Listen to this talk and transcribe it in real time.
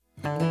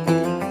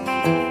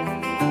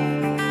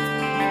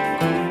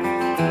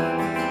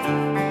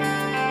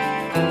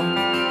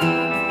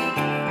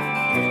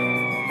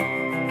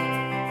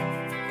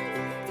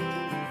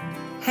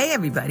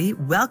everybody.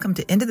 Welcome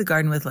to Into the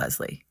Garden with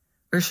Leslie.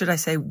 Or should I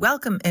say,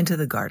 welcome into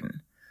the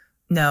garden.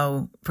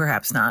 No,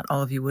 perhaps not.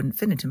 All of you wouldn't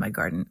fit into my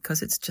garden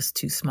because it's just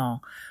too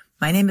small.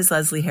 My name is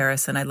Leslie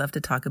Harris, and I love to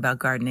talk about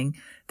gardening.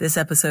 This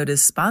episode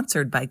is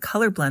sponsored by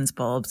Color Blends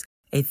Bulbs,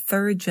 a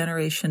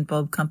third-generation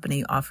bulb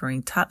company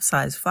offering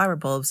top-size flower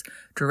bulbs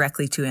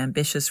directly to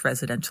ambitious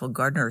residential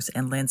gardeners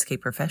and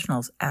landscape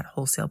professionals at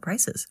wholesale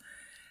prices.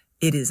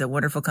 It is a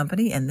wonderful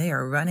company, and they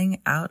are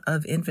running out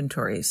of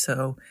inventory,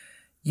 so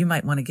you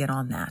might want to get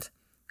on that.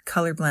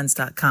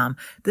 Colorblends.com.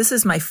 This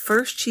is my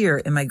first year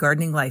in my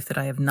gardening life that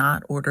I have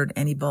not ordered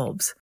any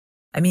bulbs.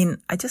 I mean,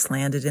 I just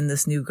landed in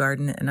this new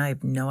garden and I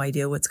have no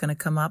idea what's going to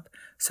come up,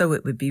 so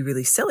it would be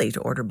really silly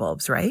to order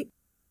bulbs, right?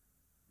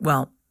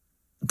 Well, ...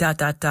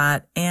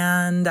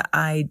 and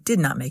I did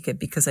not make it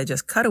because I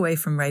just cut away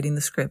from writing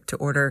the script to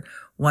order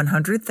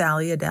 100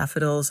 thalia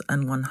daffodils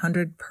and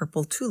 100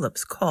 purple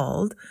tulips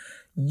called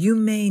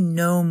Yume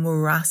no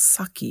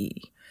Murasaki.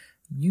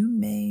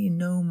 Yume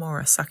no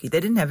Murasaki.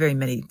 They didn't have very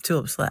many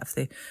tulips left.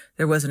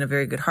 There wasn't a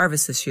very good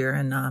harvest this year,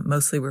 and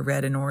mostly were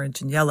red and orange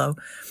and yellow.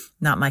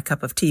 Not my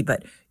cup of tea,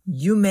 but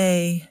you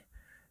may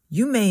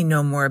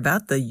know more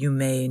about the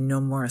Yume no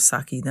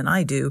Murasaki than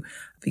I do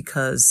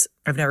because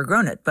I've never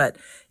grown it, but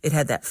it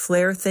had that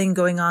flare thing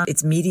going on.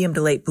 It's medium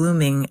to late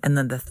blooming, and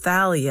then the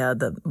thalia,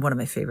 one of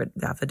my favorite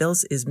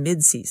daffodils, is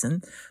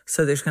mid-season,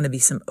 so there's going to be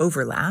some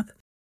overlap.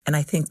 And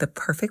I think the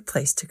perfect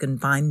place to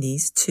combine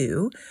these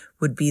two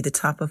would be the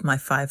top of my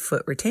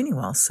 5-foot retaining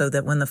wall so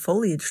that when the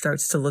foliage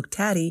starts to look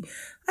tatty,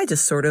 I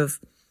just sort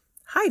of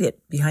hide it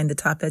behind the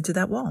top edge of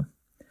that wall.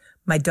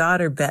 My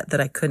daughter bet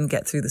that I couldn't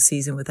get through the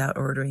season without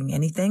ordering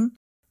anything.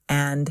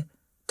 And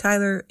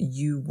Tyler,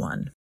 you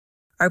won.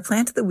 Our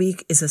plant of the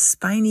week is a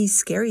spiny,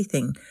 scary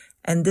thing.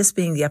 And this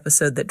being the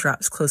episode that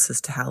drops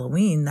closest to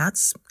Halloween,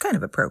 that's kind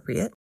of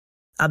appropriate.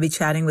 I'll be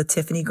chatting with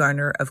Tiffany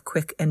Garner of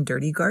Quick and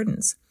Dirty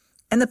Gardens.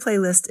 And the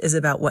playlist is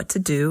about what to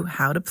do,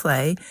 how to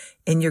play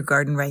in your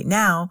garden right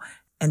now.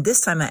 And this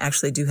time I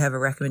actually do have a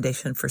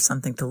recommendation for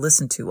something to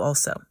listen to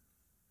also.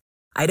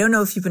 I don't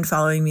know if you've been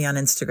following me on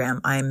Instagram.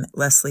 I'm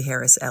Leslie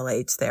Harris,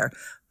 LH there,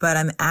 but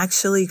I'm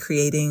actually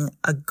creating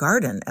a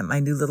garden at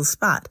my new little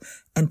spot.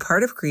 And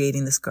part of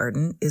creating this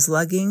garden is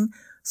lugging,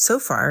 so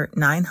far,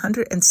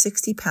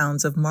 960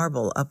 pounds of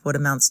marble up what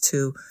amounts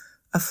to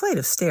a flight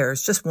of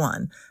stairs, just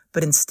one,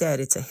 but instead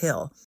it's a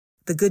hill.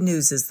 The good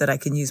news is that I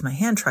can use my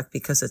hand truck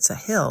because it's a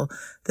hill.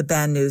 The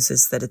bad news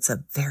is that it's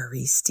a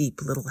very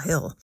steep little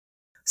hill.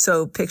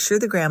 So picture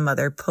the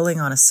grandmother pulling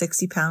on a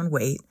 60-pound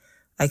weight.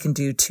 I can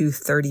do 2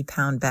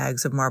 30-pound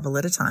bags of marble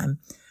at a time.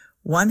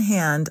 One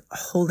hand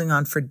holding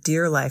on for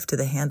dear life to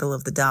the handle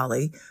of the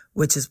dolly,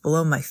 which is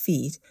below my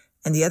feet,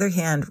 and the other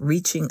hand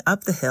reaching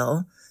up the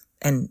hill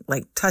and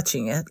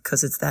touching it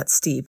because it's that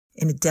steep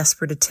in a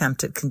desperate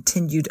attempt at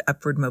continued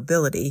upward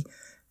mobility.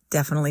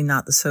 Definitely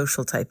not the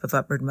social type of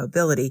upward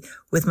mobility,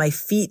 with my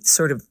feet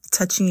sort of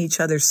touching each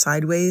other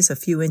sideways a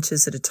few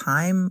inches at a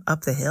time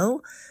up the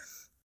hill.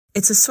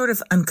 It's a sort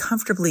of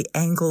uncomfortably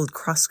angled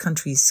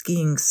cross-country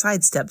skiing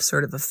sidestep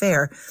sort of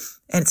affair,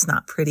 and it's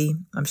not pretty.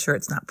 I'm sure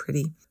it's not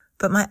pretty.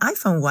 But my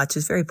iPhone watch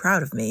is very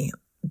proud of me.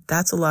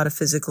 That's a lot of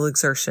physical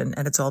exertion,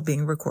 and it's all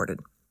being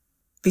recorded.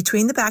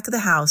 Between the back of the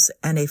house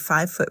and a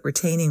 5-foot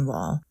retaining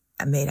wall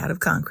made out of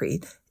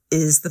concrete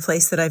is the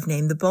place that I've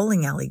named the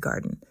bowling alley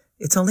garden.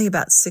 It's only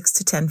about 6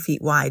 to 10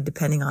 feet wide,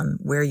 depending on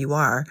where you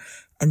are,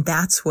 and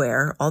that's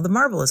where all the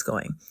marble is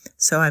going.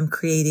 So I'm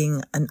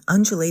creating an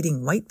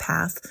undulating white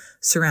path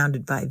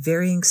surrounded by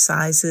varying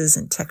sizes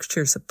and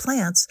textures of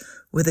plants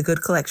with a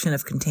good collection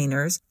of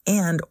containers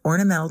and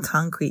ornamental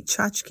concrete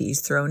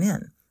tchotchkes thrown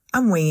in.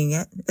 I'm winging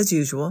it, as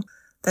usual.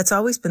 That's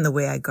always been the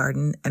way I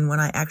garden, and when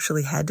I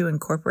actually had to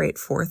incorporate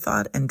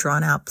forethought and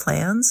drawn-out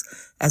plans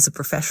as a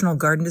professional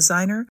garden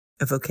designer,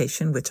 a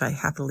vocation which I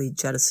happily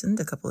jettisoned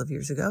a couple of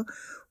years ago,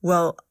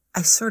 well,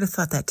 I sort of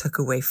thought that took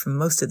away from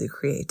most of the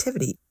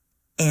creativity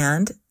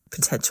and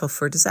potential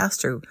for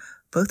disaster,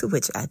 both of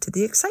which add to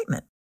the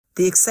excitement.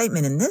 The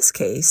excitement in this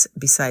case,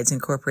 besides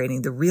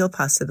incorporating the real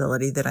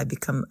possibility that I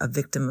become a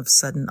victim of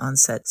sudden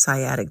onset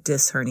sciatic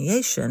disc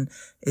herniation,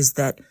 is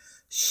that,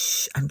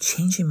 I'm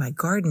changing my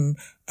garden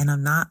and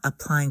I'm not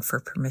applying for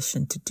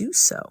permission to do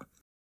so.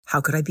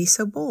 How could I be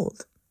so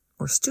bold?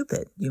 Or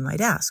stupid, you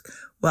might ask.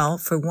 Well,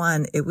 for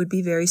one, it would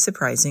be very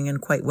surprising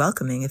and quite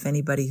welcoming if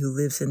anybody who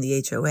lives in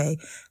the HOA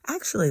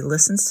actually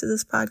listens to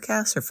this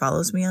podcast or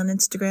follows me on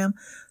Instagram,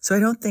 so I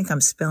don't think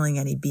I'm spilling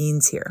any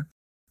beans here.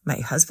 My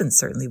husband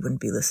certainly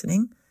wouldn't be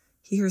listening.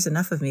 He hears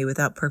enough of me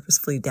without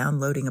purposefully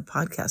downloading a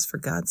podcast, for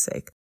God's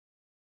sake.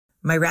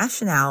 My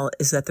rationale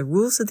is that the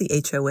rules of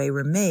the HOA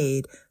were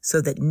made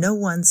so that no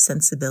one's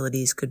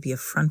sensibilities could be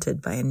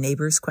affronted by a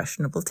neighbor's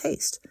questionable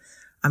taste.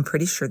 I'm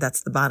pretty sure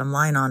that's the bottom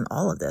line on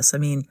all of this. I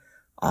mean,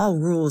 all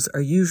rules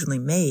are usually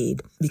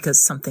made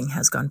because something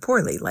has gone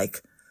poorly,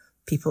 like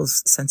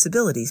people's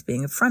sensibilities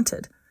being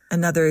affronted.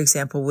 Another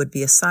example would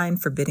be a sign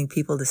forbidding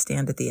people to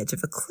stand at the edge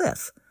of a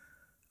cliff.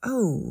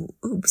 Oh,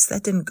 oops,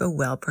 that didn't go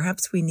well.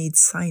 Perhaps we need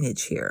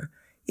signage here.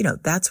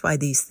 That's why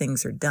these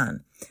things are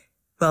done.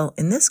 Well,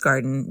 in this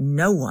garden,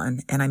 no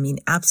one, and I mean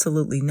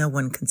absolutely no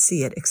one, can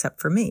see it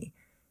except for me.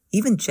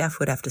 Even Jeff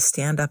would have to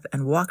stand up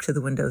and walk to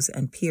the windows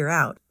and peer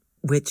out,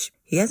 which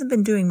he hasn't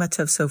been doing much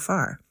of so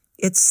far.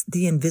 It's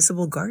the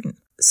invisible garden,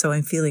 so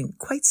I'm feeling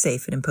quite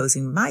safe in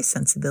imposing my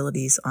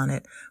sensibilities on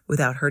it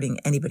without hurting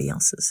anybody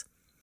else's.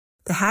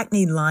 The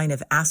hackneyed line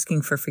of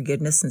asking for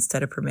forgiveness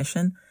instead of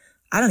permission,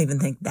 I don't even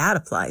think that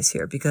applies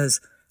here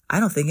because I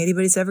don't think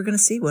anybody's ever going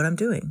to see what I'm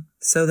doing,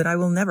 so that I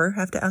will never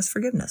have to ask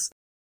forgiveness.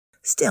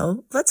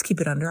 Still, let's keep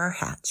it under our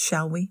hats,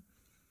 shall we?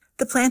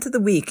 The plant of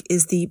the week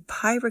is the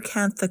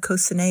Pyracantha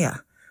coccinea,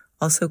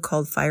 also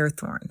called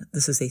firethorn.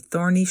 This is a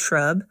thorny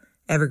shrub,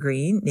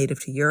 evergreen, native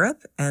to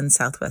Europe and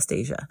Southwest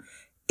Asia.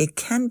 It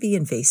can be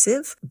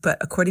invasive, but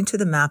according to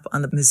the map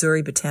on the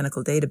Missouri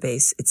Botanical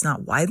Database, it's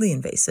not widely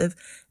invasive,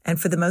 and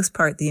for the most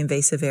part, the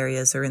invasive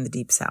areas are in the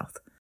Deep South.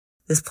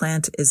 This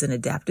plant is an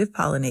adaptive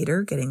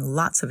pollinator, getting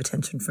lots of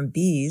attention from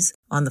bees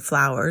on the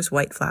flowers,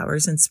 white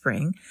flowers in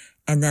spring,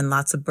 and then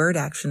lots of bird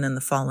action in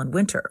the fall and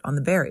winter on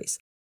the berries.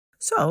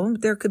 So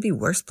there could be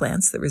worse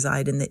plants that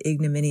reside in the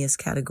ignominious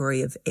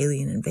category of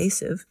alien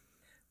invasive.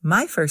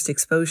 My first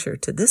exposure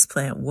to this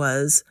plant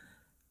was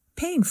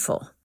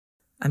painful.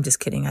 I'm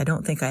just kidding. I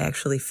don't think I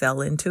actually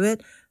fell into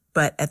it,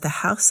 but at the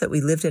house that we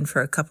lived in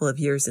for a couple of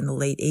years in the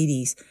late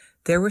 80s,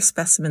 there were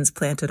specimens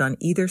planted on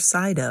either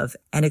side of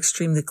and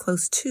extremely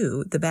close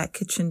to the back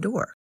kitchen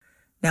door.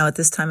 Now, at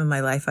this time of my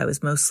life, I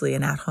was mostly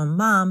an at-home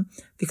mom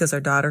because our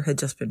daughter had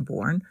just been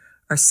born.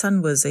 Our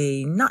son was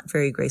a not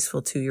very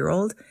graceful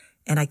 2-year-old,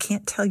 and I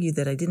can't tell you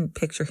that I didn't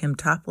picture him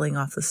toppling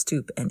off the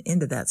stoop and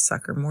into that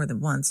sucker more than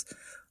once,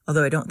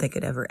 although I don't think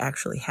it ever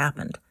actually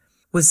happened.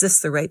 Was this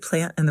the right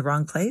plant in the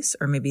wrong place,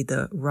 or maybe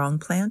the wrong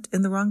plant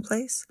in the wrong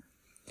place?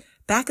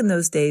 Back in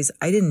those days,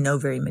 I didn't know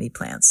very many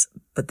plants,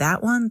 but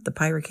that one, the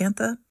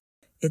Pyracantha,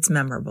 it's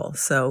memorable,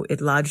 so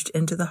it lodged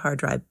into the hard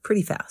drive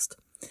pretty fast.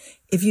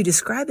 If you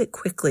describe it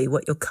quickly,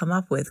 what you'll come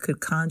up with could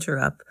conjure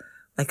up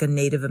like a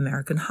Native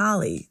American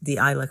holly, the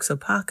Ilex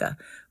opaca.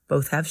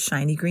 Both have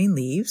shiny green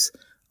leaves,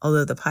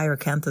 although the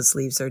Pyracantha's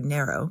leaves are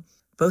narrow.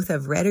 Both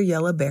have red or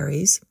yellow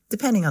berries,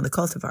 depending on the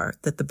cultivar,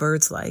 that the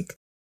birds like.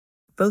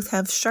 Both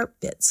have sharp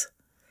bits.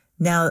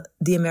 Now,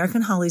 the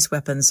American holly's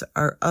weapons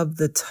are of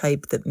the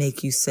type that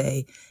make you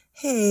say,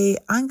 hey,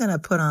 I'm going to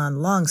put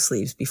on long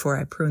sleeves before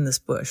I prune this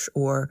bush,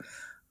 or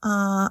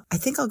I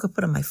think I'll go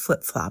put on my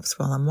flip-flops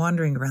while I'm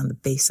wandering around the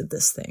base of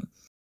this thing.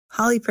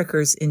 Holly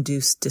prickers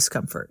induce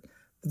discomfort.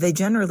 They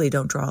generally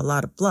don't draw a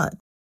lot of blood.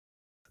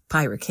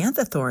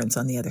 Pyracantha thorns,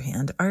 on the other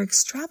hand, are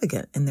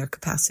extravagant in their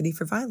capacity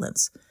for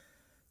violence.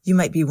 You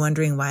might be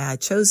wondering why I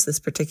chose this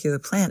particular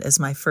plant as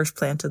my first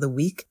plant of the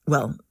week,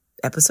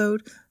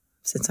 episode,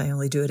 since I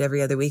only do it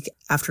every other week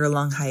after a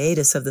long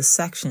hiatus of this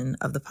section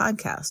of the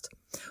podcast.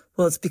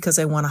 Well, it's because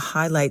I want to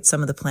highlight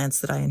some of the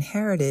plants that I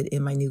inherited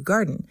in my new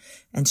garden.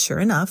 And sure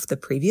enough, the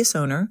previous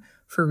owner,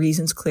 for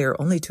reasons clear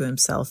only to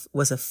himself,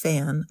 was a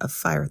fan of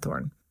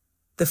firethorn.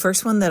 The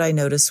first one that I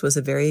noticed was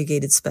a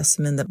variegated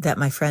specimen that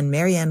my friend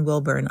Marianne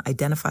Wilburn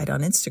identified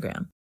on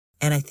Instagram.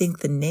 And I think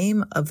the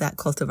name of that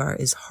cultivar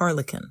is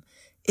Harlequin.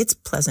 It's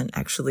pleasant,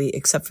 actually,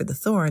 except for the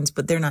thorns,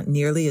 but they're not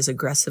nearly as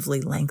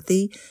aggressively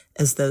lengthy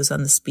as those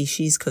on the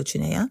species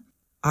Coccinea.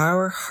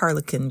 Our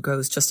Harlequin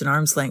grows just an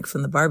arm's length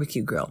from the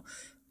barbecue grill,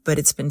 but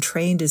it's been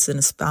trained as an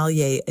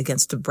espalier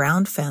against a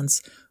brown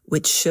fence,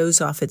 which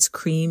shows off its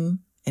cream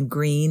and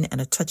green and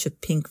a touch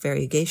of pink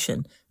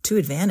variegation to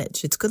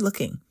advantage. It's good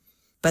looking.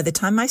 By the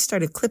time I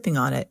started clipping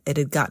on it, it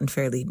had gotten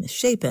fairly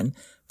misshapen,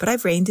 but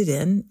I've reined it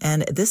in,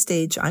 and at this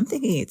stage, I'm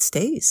thinking it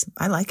stays.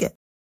 I like it.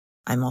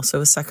 I'm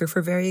also a sucker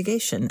for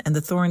variegation, and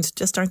the thorns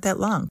just aren't that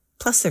long.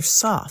 Plus, they're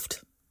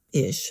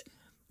soft-ish.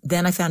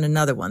 Then I found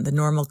another one, the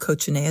normal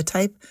Coccinea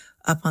type,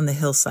 up on the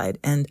hillside,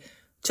 and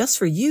just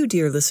for you,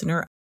 dear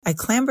listener, I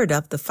clambered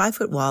up the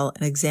 5-foot wall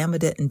and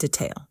examined it in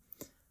detail.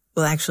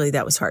 Well, actually,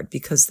 that was hard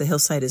because the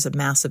hillside is a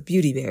mass of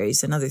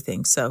beautyberries and other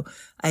things, so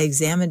I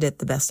examined it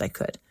the best I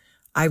could.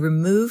 I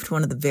removed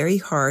one of the very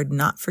hard,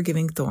 not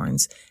forgiving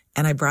thorns,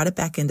 and I brought it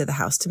back into the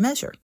house to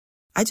measure.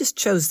 I just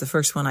chose the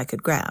first one I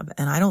could grab,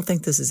 and I don't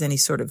think this is any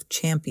sort of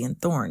champion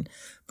thorn,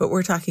 but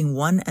we're talking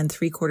 1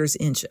 3/4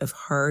 inch of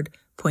hard,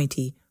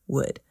 pointy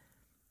wood.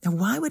 Now,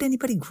 why would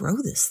anybody grow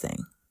this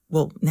thing?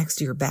 Well, next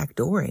to your back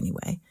door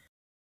anyway.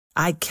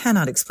 I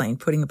cannot explain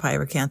putting a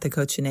Pyracantha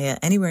coccinea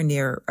anywhere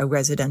near a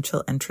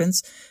residential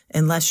entrance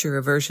unless your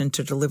aversion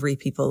to delivery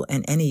people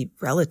and any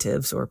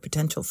relatives or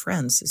potential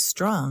friends is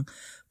strong,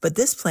 but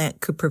this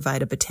plant could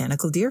provide a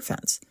botanical deer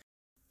fence.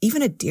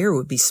 Even a deer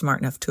would be smart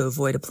enough to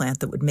avoid a plant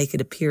that would make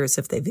it appear as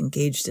if they've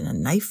engaged in a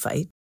knife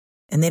fight,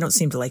 and they don't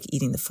seem to like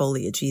eating the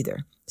foliage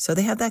either. So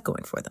they have that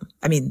going for them.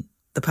 I mean,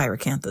 the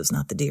Pyracanthas,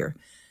 not the deer.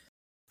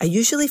 I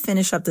usually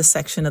finish up this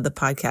section of the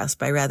podcast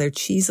by rather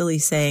cheesily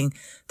saying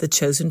the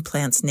chosen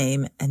plant's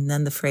name and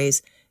then the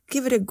phrase,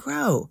 give it a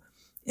grow.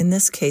 In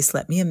this case,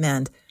 let me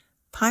amend,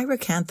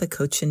 Pyracantha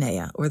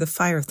coccinea, or the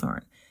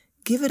firethorn.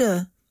 Give it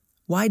a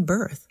wide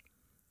berth.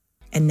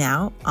 And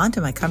now, on to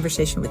my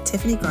conversation with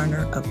Tiffany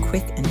Garner of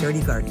Quick and Dirty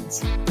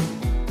Gardens.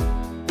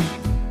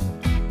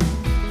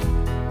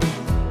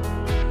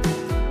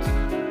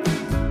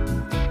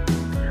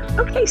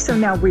 Okay, so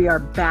now we are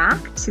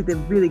back to the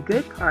really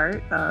good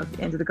part of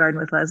Into the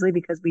Garden with Leslie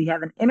because we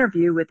have an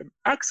interview with an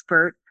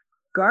expert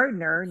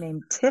gardener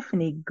named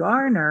Tiffany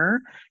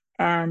Garner.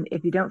 And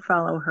if you don't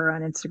follow her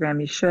on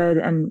Instagram, you should,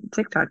 and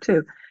TikTok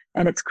too.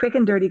 And it's Quick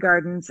and Dirty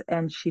Gardens.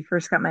 And she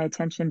first got my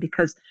attention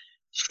because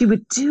she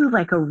would do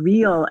like a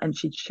reel and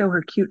she'd show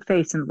her cute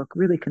face and look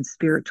really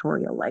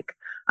conspiratorial, like,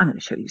 I'm going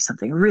to show you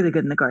something really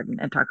good in the garden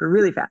and talk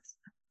really fast.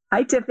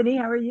 Hi, Tiffany.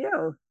 How are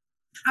you?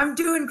 I'm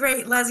doing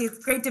great, Leslie.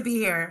 It's great to be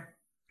here.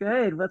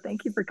 Good. Well,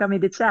 thank you for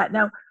coming to chat.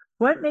 Now,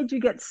 what made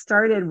you get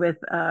started with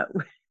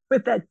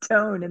with that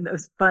tone and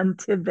those fun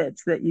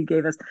tidbits that you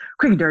gave us?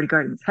 Quick and Dirty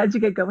Gardens. How'd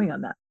you get going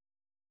on that?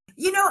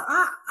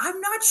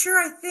 I'm not sure.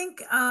 I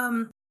think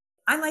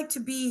I like to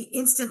be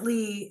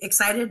instantly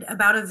excited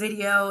about a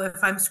video.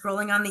 If I'm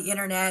scrolling on the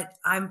internet,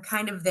 I'm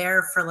kind of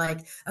there for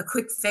like a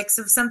quick fix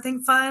of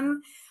something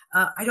fun.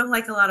 I don't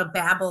like a lot of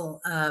babble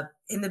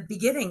in the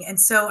beginning. And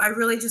so I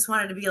really just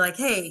wanted to be like,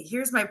 hey,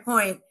 here's my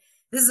point.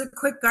 This is a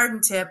quick garden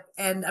tip,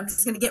 and I'm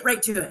just going to get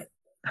right to it.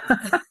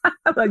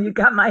 Well, you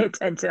got my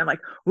attention. I'm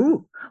like,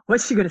 ooh,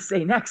 what's she going to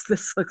say next?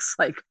 This looks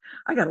like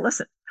I got to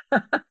listen.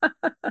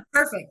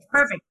 Perfect.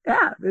 Perfect.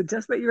 Yeah,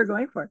 just what you were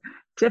going for.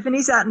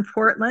 Tiffany's out in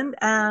Portland,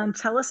 and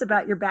tell us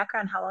about your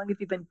background. How long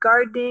have you been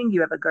gardening?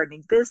 You have a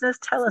gardening business.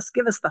 Tell us,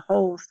 give us the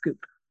whole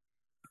scoop.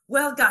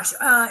 Well, gosh,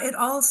 it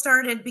all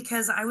started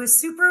because I was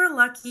super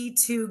lucky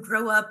to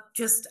grow up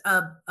just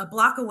a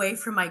block away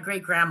from my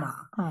great grandma.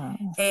 Oh,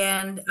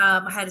 And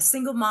I had a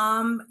single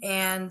mom.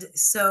 And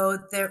so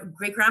their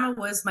great grandma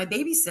was my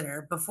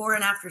babysitter before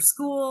and after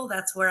school.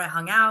 That's where I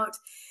hung out.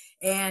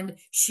 And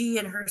she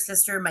and her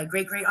sister, my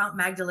great great aunt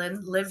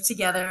Magdalene, lived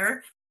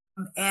together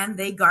and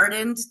they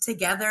gardened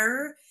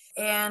together.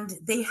 And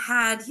they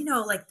had,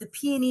 like the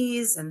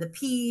peonies and the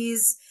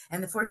peas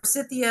and the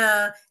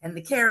forsythia and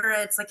the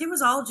carrots. Like it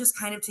was all just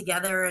kind of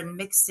together and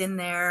mixed in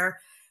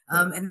there.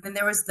 And then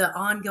there was the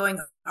ongoing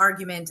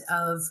argument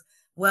of,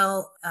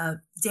 well,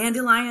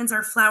 dandelions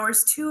are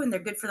flowers too, and they're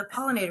good for the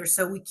pollinators.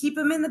 So we keep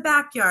them in the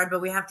backyard, but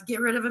we have to get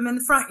rid of them in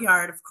the front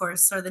yard, of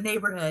course, or the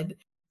neighborhood.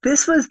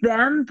 this was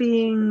them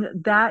being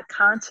that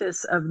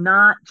conscious of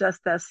not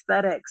just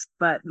aesthetics,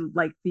 but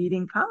like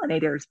feeding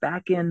pollinators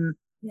back in.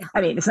 Yeah.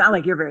 I mean, it's not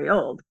like you're very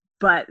old,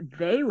 but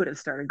they would have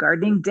started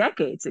gardening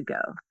decades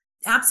ago.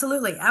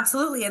 Absolutely,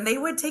 absolutely. And they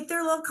would take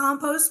their little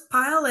compost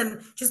pile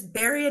and just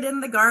bury it in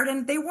the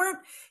garden. They weren't,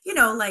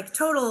 like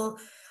total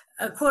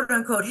quote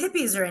unquote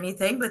hippies or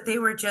anything, but they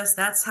were just,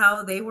 that's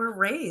how they were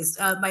raised.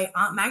 My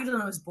Aunt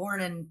Magdalene was born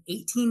in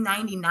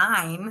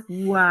 1899.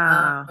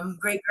 Wow.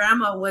 Great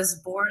grandma was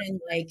born in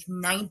like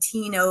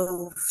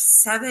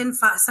 1907,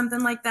 something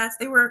like that.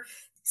 They were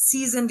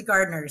seasoned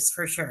gardeners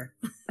for sure.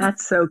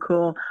 That's so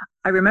cool.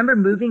 I remember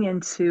moving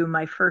into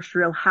my first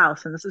real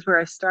house, and this is where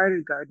I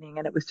started gardening.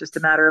 And it was just a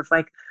matter of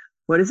like,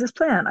 what is this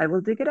plant? I will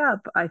dig it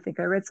up. I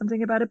think I read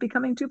something about it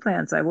becoming two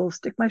plants. I will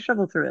stick my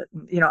shovel through it.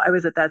 I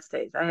was at that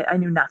stage. I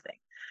knew nothing.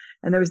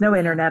 And there was no Yeah.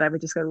 internet. I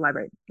would just go to the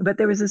library. But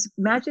there was this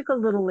magical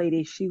little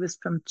lady. She was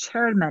from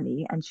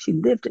Germany and she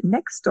lived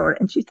next door.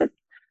 And she said,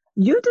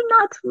 you do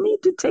not need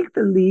to take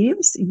the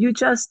leaves. You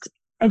just,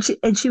 and she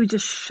would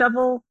just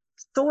shovel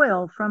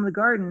soil from the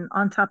garden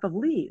on top of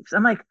leaves.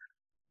 I'm like,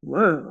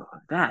 whoa,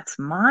 that's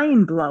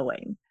mind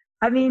blowing.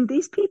 I mean,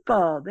 these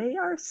people, they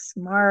are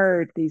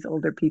smart, these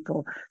older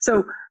people.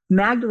 So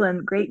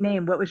Magdalene, great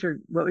name. What was your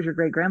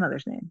great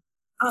grandmother's name?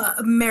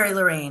 Mary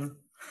Lorraine.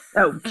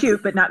 Oh,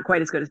 cute, but not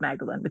quite as good as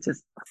Magdalene, which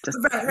is just,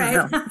 Right, I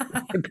don't right.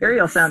 know,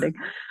 imperial sounding.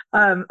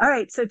 All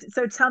right, so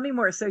tell me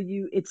more. So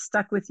it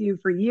stuck with you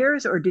for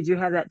years, or did you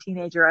have that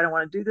teenager, I don't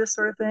want to do this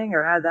sort of thing,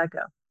 or how'd that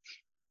go?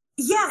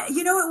 Yeah,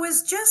 it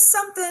was just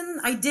something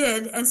I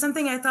did and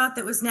something I thought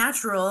that was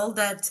natural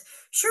that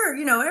sure,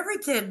 every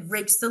kid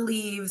rakes the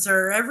leaves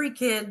or every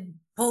kid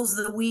pulls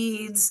the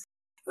weeds.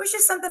 It was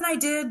just something I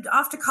did.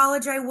 Off to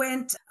college I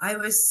went. I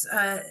was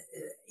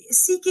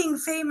seeking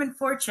fame and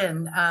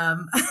fortune.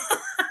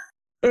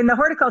 In the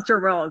horticulture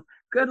world,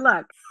 good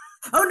luck.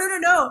 Oh, no, no,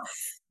 no.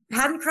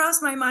 Hadn't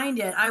crossed my mind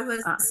yet. I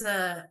was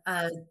Uh,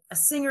 a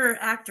singer,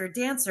 actor,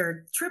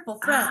 dancer, triple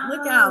threat.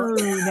 Look out. oh,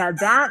 now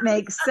that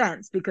makes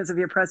sense because of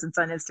your presence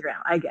on Instagram.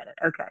 I get it.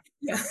 Okay.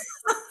 Yeah.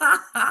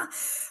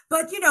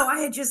 But I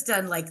had just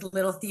done like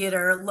little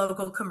theater,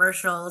 local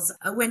commercials.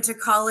 I went to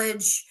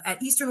college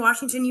at Eastern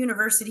Washington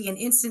University and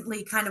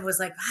instantly kind of was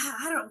like,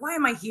 I don't, why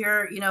am I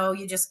here?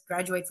 You just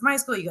graduate from high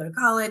school, you go to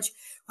college.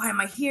 Why am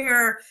I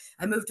here?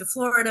 I moved to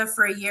Florida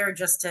for a year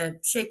just to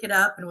shake it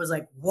up and was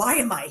like, why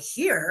am I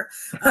here?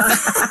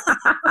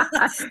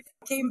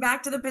 Came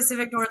back to the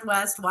Pacific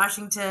Northwest,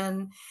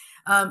 Washington.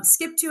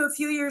 Skipped to a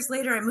few years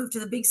later, I moved to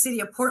the big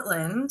city of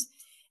Portland.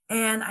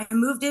 And I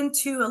moved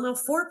into a little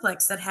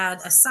fourplex that had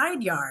a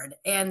side yard.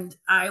 And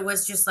I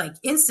was just like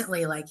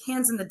instantly like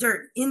hands in the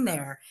dirt in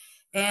there.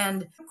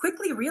 And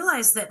quickly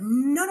realized that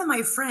none of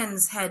my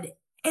friends had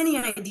any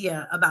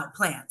idea about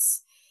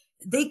plants.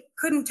 They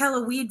couldn't tell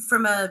a weed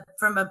from a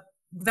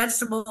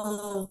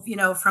vegetable,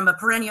 from a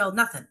perennial,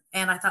 nothing.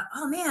 And I thought,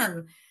 oh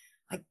man,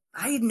 like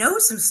I know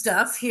some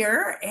stuff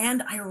here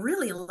and I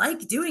really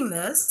like doing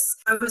this.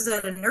 I was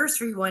at a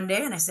nursery one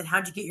day and I said,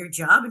 "How'd you get your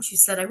job?" And she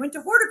said, "I went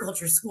to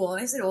horticulture school."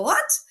 And I said,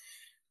 "What?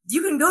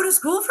 You can go to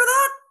school for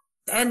that?"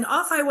 And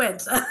off I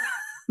went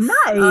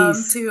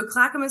Nice. to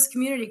Clackamas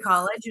Community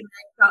College and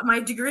I got my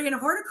degree in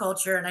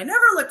horticulture and I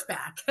never looked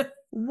back.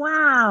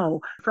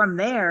 Wow. From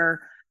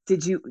there,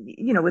 did you,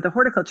 with a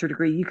horticulture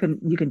degree, you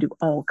can do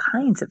all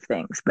kinds of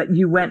things, but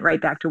you went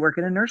right back to work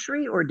in a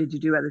nursery, or did you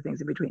do other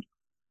things in between?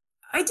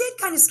 I did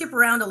kind of skip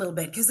around a little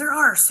bit because there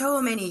are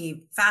so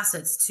many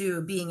facets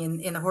to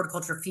being in the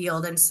horticulture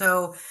field. And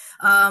so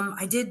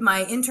I did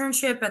my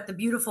internship at the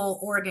beautiful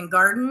Oregon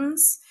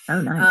Gardens.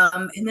 Oh, nice.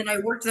 And then I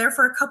worked there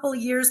for a couple of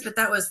years, but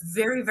that was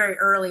very, very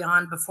early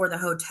on before the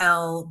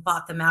hotel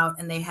bought them out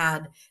and they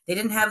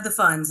didn't have the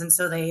funds. And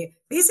so they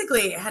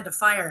basically had to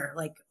fire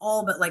like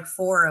all but like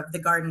four of the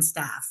garden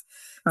staff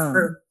Oh,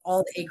 for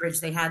all the acreage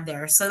they had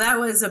there. So that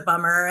was a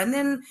bummer. And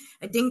then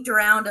I dinked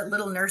around at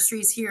little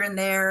nurseries here and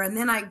there. And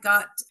then I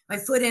got my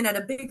foot in at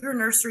a bigger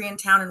nursery in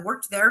town and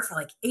worked there for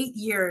like 8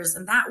 years.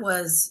 And that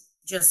was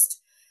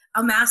just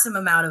a massive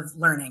amount of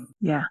learning.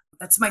 yeah.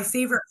 That's my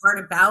favorite part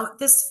about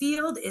this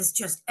field is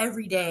just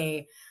every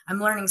day I'm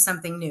learning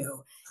something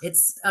new.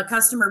 It's a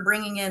customer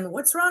bringing in,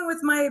 "What's wrong with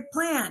my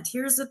plant?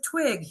 Here's a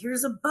twig,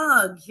 here's a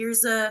bug,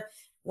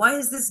 why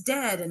is this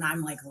dead?" And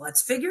I'm like,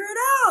 "Let's figure it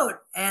out."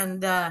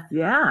 And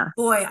Yeah.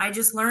 boy, I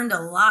just learned a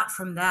lot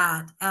from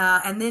that.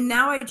 And then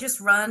now I just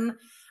run,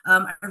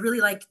 I really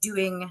like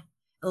doing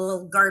a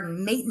little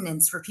garden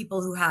maintenance for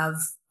people who have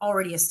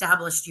already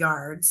established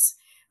yards.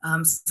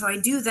 So I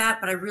do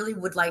that, but I really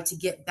would like to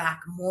get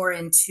back more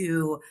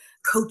into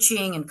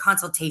coaching and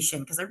consultation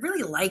because I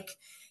really like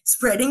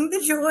spreading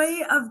the joy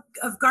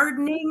of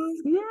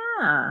gardening.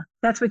 Yeah.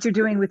 That's what you're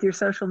doing with your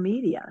social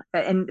media.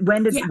 And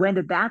when did Yeah. when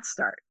did that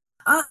start?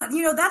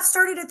 That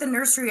started at the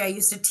nursery. I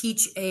used to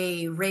teach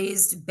a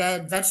raised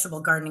bed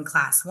vegetable gardening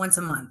class once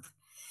a month.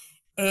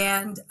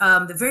 And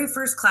the very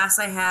first class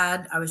I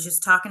had, I was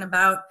just talking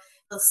about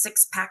little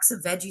 6 packs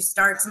of veggie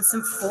starts and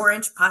some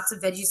 4-inch pots of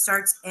veggie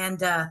starts.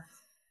 And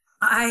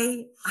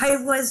I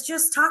was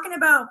just talking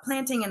about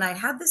planting, and I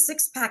had the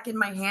 6 pack in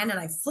my hand, and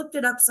I flipped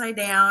it upside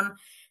down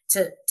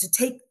to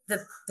take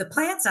the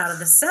plants out of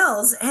the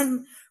cells.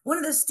 And one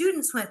of the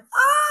students went,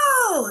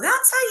 "Oh,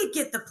 that's how you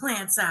get the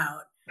plants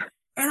out."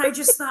 And I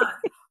just thought,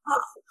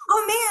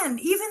 oh man,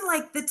 even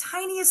like the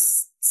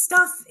tiniest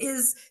stuff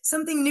is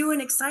something new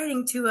and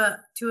exciting to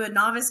a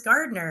novice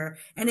gardener,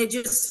 and it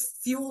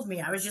just fueled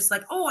me. I was just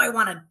like, "Oh, I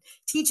want to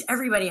teach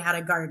everybody how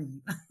to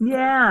garden."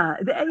 Yeah.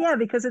 Yeah,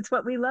 because it's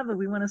what we love and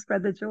we want to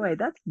spread the joy.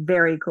 That's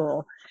very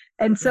cool.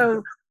 And Yeah.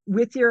 so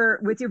with your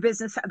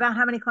business, about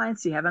how many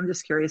clients do you have? I'm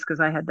just curious because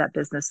I had that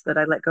business that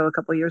I let go a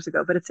couple of years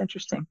ago, but it's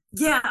interesting.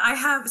 Yeah, I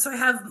have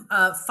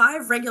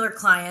 5 regular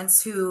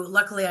clients who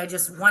luckily I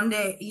just one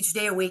day, each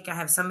day a week, I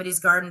have somebody's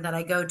garden that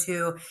I go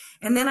to.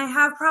 And then I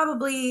have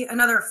probably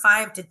another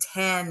 5 to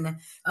 10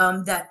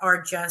 that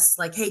are just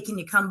like, "Hey, can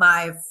you come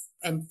by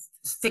and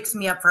fix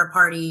me up for a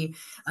party?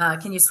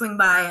 Can you swing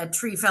by? A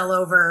tree fell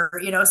over,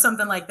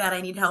 something like that.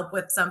 I need help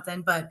with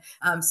something." But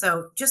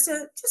so just a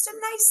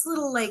nice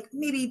little like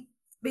maybe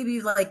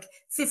like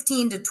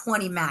 15 to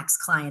 20 max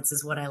clients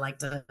is what I like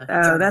to Oh,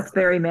 juggle. that's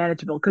very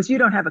manageable because you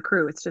don't have a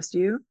crew. It's just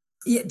you.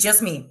 Yeah,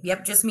 just me.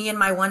 Yep, just me and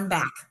my one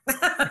back.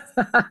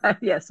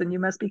 Yes, and you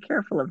must be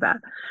careful of that.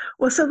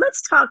 Well, so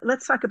let's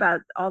talk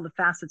about all the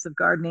facets of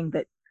gardening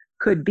that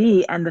could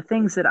be and the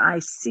things that I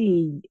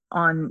see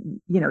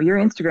on, your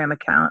Instagram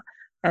account.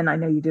 And I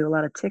know you do a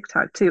lot of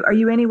TikTok too. Are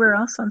you anywhere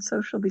else on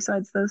social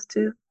besides those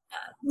two?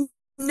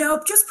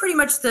 Nope, just pretty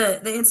much the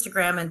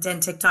Instagram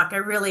and TikTok. I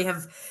really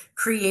have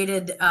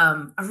created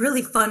a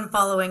really fun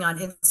following on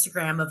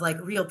Instagram of like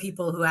real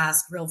people who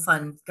ask real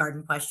fun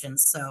garden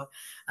questions. So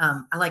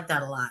I like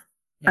that a lot.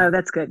 Yeah. Oh,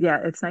 that's good. Yeah,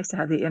 it's nice to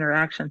have the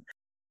interaction.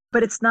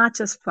 But it's not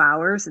just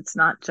flowers, it's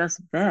not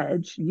just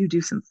veg. You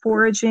do some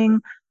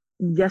foraging.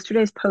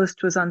 Yesterday's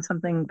post was on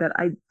something that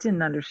I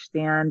didn't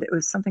understand. It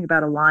was something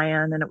about a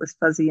lion and it was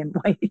fuzzy and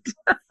white.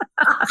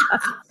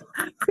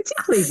 Could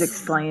you please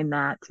explain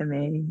that to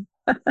me?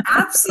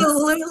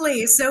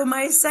 Absolutely. So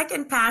my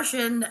second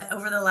passion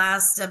over the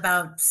last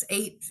about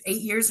eight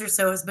years or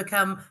so has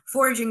become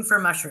foraging for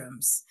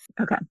mushrooms.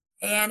 Okay.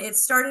 And it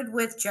started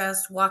with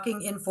just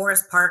walking in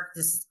Forest Park,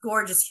 this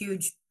gorgeous,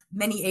 huge,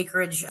 many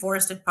acreage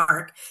forested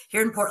park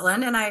here in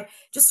Portland. And I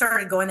just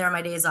started going there on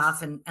my days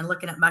off and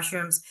looking at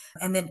mushrooms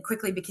and then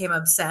quickly became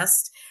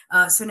obsessed.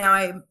 So now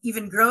I'm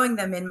even growing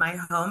them in my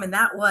home. And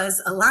that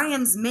was a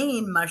lion's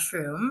mane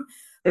mushroom.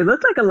 It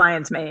looked like a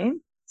lion's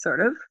mane,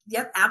 sort of.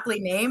 Yep, aptly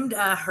named.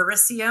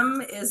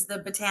 Hericium is the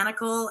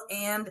botanical,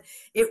 and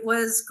it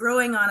was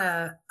growing on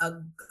a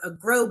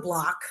grow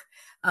block.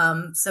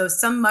 So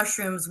some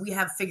mushrooms, we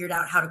have figured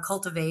out how to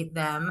cultivate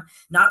them,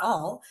 not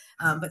all,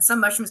 but some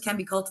mushrooms can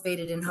be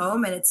cultivated in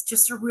home, and it's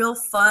just a real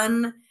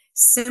fun,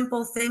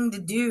 simple thing to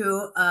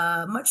do,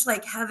 much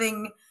like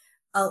having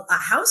a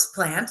house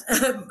plant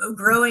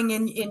growing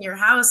in your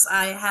house.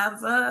 I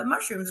have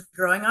mushrooms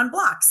growing on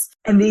blocks.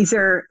 And these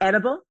are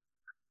edible?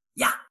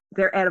 Yeah.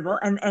 They're edible.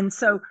 And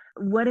so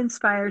what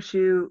inspires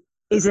you?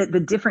 Is it the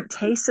different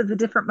tastes of the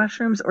different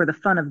mushrooms or the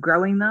fun of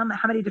growing them?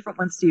 How many different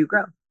ones do you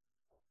grow?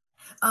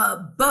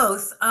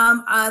 Both.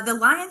 The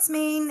lion's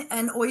mane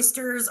and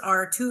oysters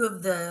are two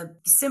of the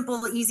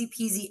simple, easy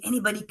peasy,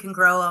 anybody can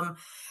grow them.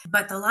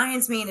 But the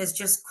lion's mane is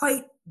just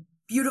quite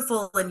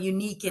beautiful and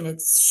unique in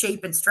its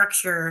shape and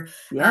structure,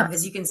 Yeah.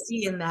 as you can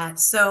see in that.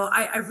 So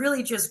I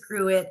really just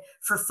grew it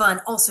for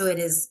fun. Also, it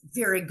is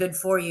very good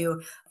for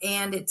you,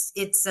 and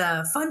it's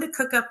fun to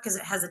cook up because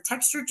it has a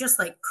texture just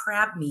like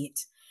crab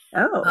meat.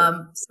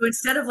 Oh, So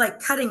instead of like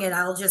cutting it,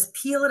 I'll just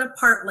peel it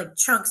apart like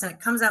chunks and it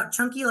comes out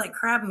chunky like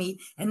crab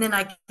meat. And then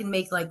I can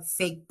make like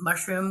fake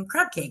mushroom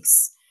crab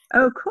cakes.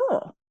 oh,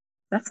 cool.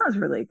 That sounds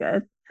really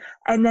good.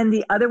 And then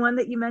the other one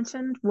that you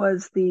mentioned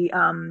was the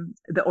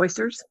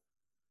oysters.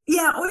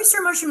 Yeah,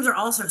 oyster mushrooms are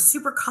also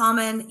super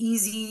common,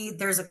 easy.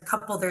 There's a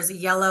couple, there's a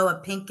yellow, a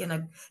pink,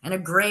 and a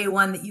gray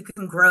one that you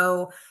can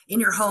grow in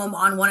your home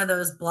on one of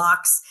those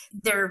blocks.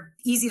 They're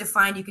easy to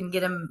find. You can get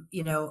them,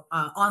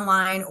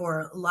 online,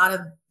 or a lot of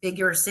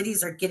bigger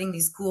cities are getting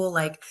these cool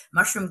like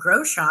mushroom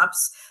grow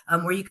shops,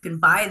 where you can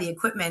buy the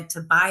equipment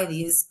to buy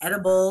these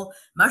edible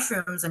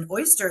mushrooms and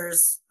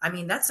oysters. I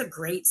mean, that's a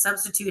great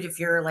substitute if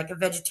you're like a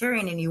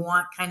vegetarian and you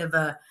want kind of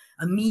a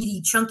meaty,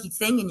 chunky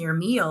thing in your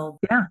meal.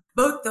 Yeah.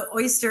 Both the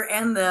oyster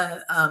and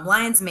the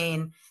lion's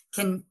mane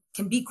can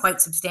be quite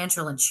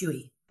substantial and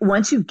chewy.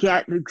 Once you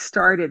get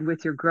started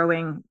with your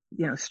growing,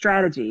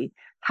 strategy,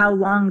 how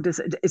long is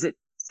it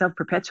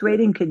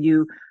self-perpetuating? Can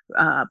you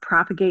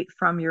propagate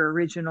from your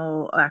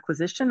original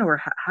acquisition,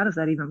 or how does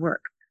that even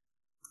work?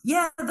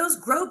 Yeah, those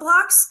grow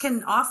blocks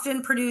can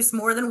often produce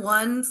more than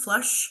one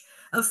flush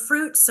of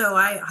fruit. So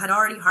I had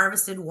already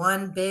harvested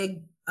one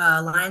big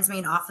lion's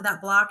mane off of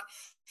that block.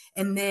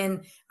 And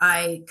then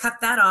I cut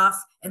that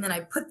off, and then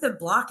I put the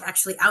block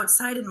actually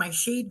outside in my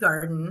shade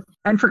garden.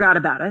 And forgot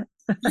about it.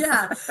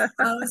 Yeah,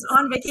 I was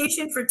on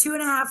vacation for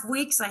 2.5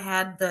 weeks. I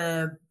had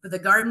the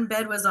garden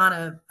bed was on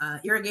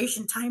a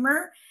irrigation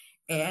timer,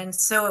 and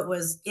so it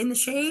was in the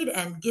shade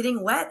and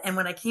getting wet. And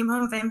when I came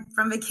home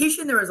from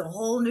vacation, there was a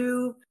whole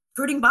new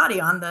fruiting body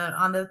on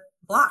the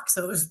block.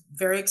 So it was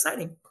very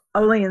exciting.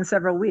 Only in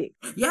several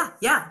weeks.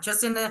 Yeah,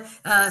 just in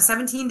the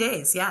 17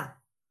 days. Yeah.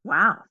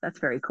 Wow, that's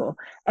very cool.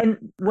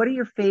 And what are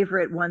your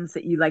favorite ones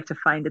that you like to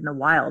find in the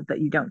wild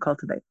that you don't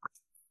cultivate?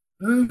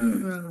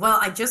 Well,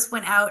 I just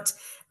went out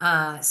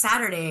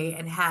Saturday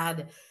and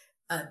had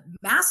a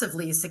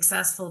massively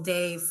successful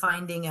day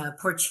finding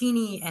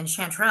porcini and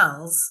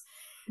chanterelles,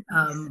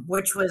 Nice.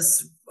 which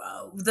was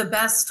the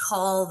best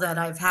haul that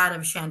I've had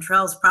of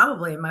chanterelles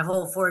probably in my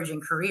whole foraging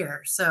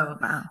career. So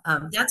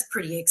Wow. that's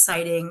pretty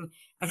exciting.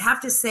 I'd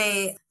have to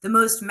say the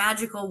most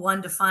magical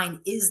one to find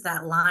is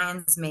that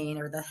lion's mane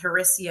or the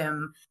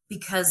hericium,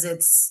 because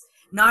it's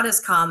not as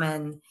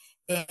common,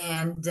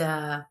 and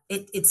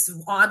it's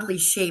oddly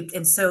shaped,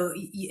 and so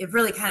it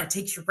really kind of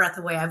takes your breath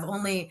away. I've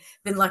only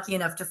been lucky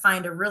enough to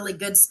find a really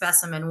good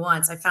specimen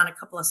once. I found a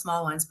couple of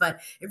small ones,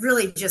 but it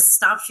really just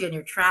stops you in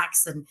your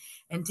tracks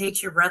and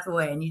takes your breath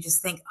away, and you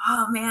just think,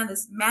 oh man,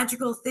 this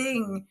magical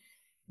thing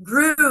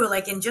grew.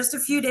 Like in just a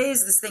few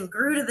days, this thing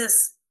grew to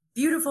this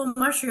beautiful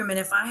mushroom, and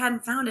if I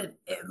hadn't found it,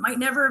 it might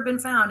never have been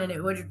found, and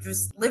it would have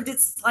just lived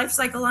its life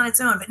cycle on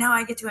its own. But now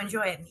I get to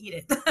enjoy it and eat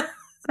it.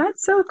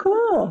 That's so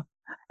cool.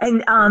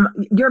 And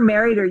you're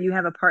married or you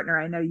have a partner.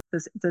 I know.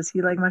 Does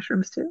he like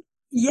mushrooms too?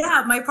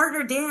 Yeah, my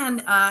partner Dan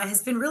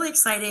has been really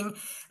exciting.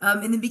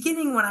 In the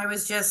beginning, when I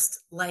was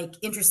just like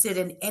interested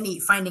in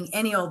finding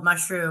any old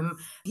mushroom,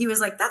 he was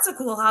like, "That's a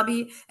cool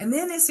hobby." And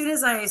then as soon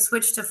as I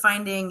switched to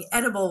finding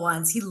edible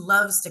ones, he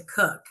loves to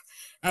cook,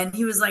 and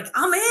he was like,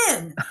 "I'm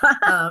in."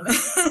 Um,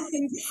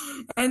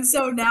 and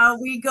so now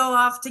we go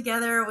off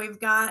together. We've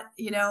got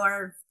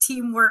our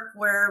teamwork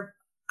where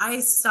I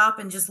stop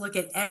and just look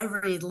at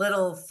every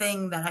little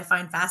thing that I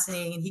find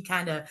fascinating, and he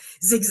kind of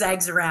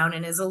zigzags around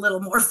and is a little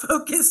more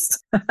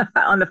focused.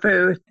 On the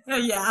food,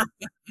 Yeah.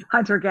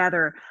 hunter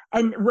gatherer.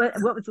 And what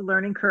was the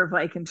learning curve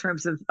like in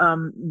terms of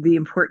the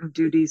important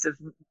duties of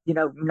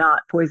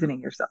not poisoning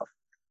yourself?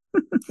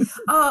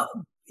 Oh,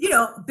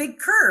 big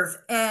curve.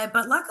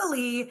 But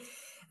luckily,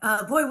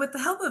 boy, with the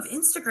help of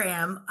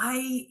Instagram,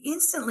 I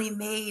instantly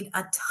made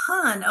a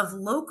ton of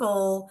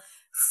local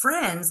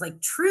friends,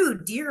 like true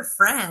dear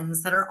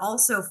friends that are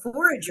also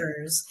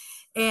foragers.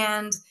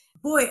 And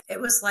boy,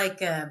 it was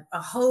like a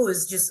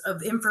hose just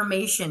of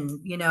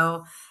information,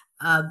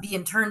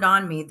 being turned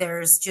on me.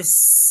 There's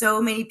just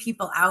so many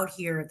people out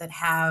here that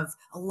have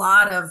a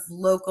lot of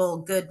local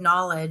good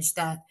knowledge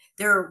that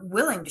they're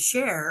willing to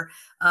share.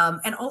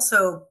 And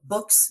also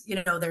books,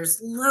 there's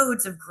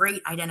loads of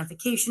great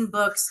identification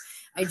books.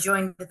 I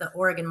joined the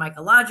Oregon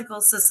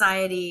Mycological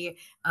Society,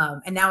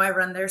 and now I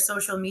run their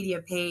social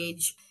media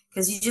page,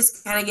 because you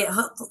just kind of get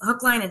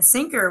hook, line, and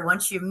sinker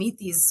once you meet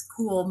these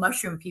cool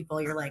mushroom people.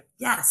 You're like,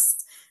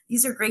 yes,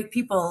 these are great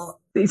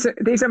people. These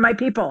are my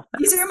people.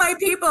 These are my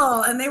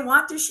people, and they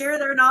want to share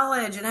their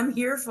knowledge, and I'm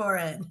here for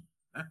it.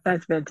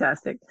 That's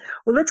fantastic.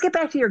 Well, let's get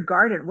back to your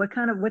garden.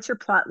 What's your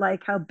plot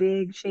like? How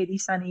big, shady,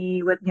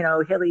 sunny,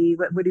 hilly,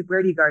 where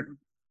do you garden?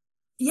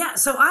 Yeah,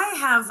 so I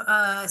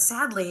have,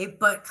 sadly,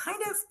 but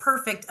kind of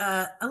perfect,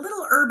 a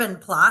little urban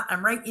plot.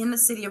 I'm right in the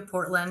city of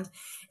Portland,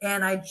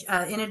 and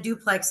in a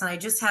duplex, and I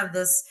just have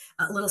this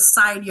little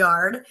side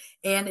yard,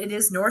 and it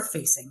is north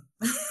facing.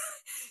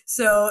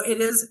 So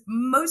it is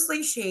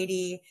mostly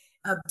shady,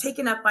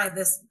 taken up by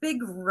this big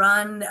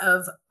run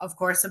of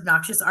course,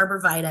 obnoxious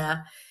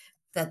arborvitae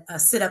that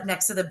sit up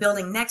next to the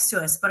building next to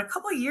us. But a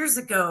couple of years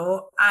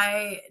ago,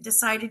 I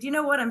decided, you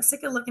know what? I'm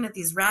sick of looking at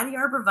these ratty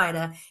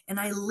arborvitae, and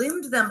I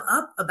limbed them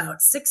up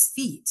about 6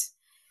 feet,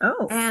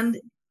 Oh, and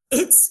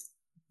it's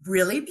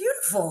really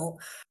beautiful.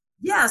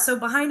 Yeah, so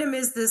behind him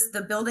is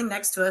the building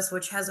next to us,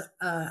 which has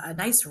a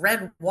nice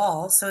red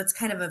wall, so it's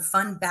kind of a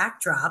fun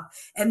backdrop.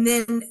 And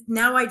then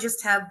now I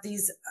just have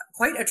these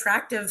quite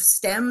attractive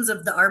stems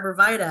of the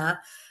arborvitae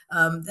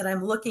that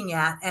I'm looking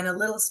at, and a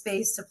little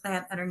space to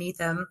plant underneath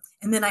them.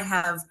 And then I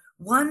have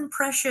one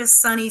precious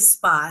sunny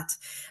spot,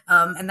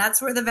 and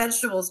that's where the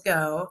vegetables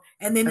go.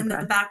 And then in the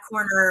okay. back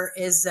corner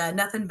is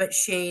nothing but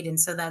shade, and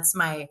so that's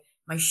my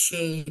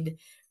shade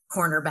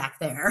corner back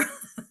there.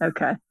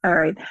 Okay. All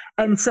right.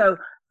 And so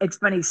it's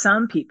funny,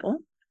 some people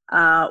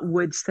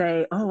would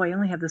say, oh, I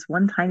only have this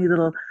one tiny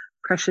little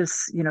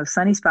precious,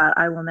 sunny spot.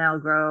 I will now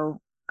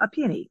grow a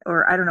peony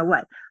or I don't know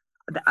what.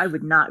 I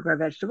would not grow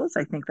vegetables.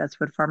 I think that's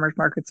what farmers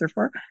markets are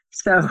for.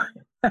 So,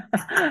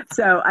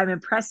 so I'm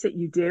impressed that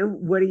you do.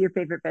 What are your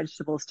favorite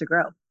vegetables to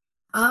grow?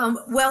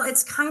 Well,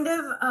 it's kind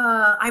of,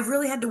 I've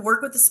really had to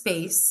work with the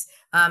space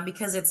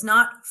because it's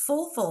not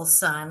full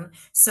sun.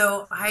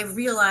 So I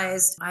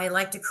realized I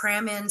like to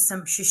cram in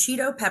some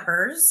shishito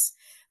peppers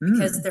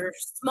because Mm, they're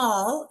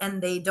small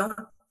and they don't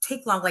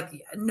take long, like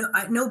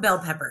no bell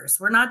peppers.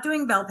 We're not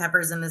doing bell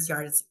peppers in this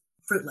yard. It's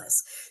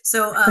fruitless.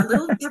 So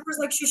little peppers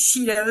like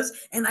shishitos,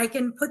 and I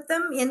can put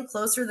them in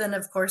closer than,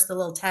 of course, the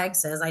little tag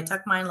says. I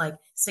tuck mine like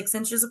 6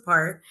 inches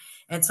apart.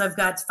 And so I've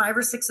got 5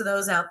 or 6 of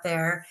those out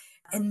there.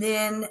 And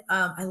then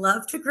I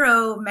love to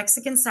grow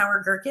Mexican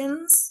sour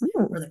gherkins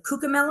ooh. or the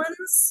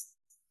cucamelons.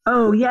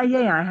 Oh, yeah,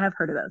 yeah, yeah. I have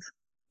heard of those.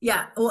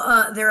 Yeah,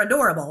 well, they're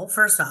adorable,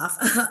 first off.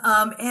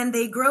 And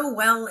they grow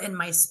well in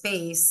my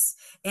space,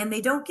 and they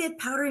don't get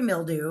powdery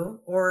mildew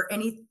or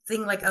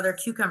anything like other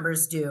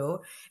cucumbers do.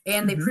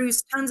 And they Hmm.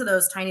 produce tons of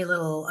those tiny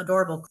little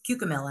adorable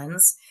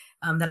cucamelons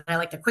that I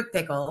like to quick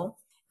pickle.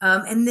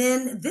 And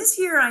then this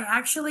year, I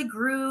actually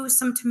grew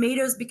some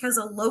tomatoes because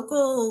a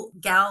local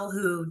gal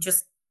who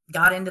just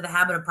got into the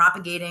habit of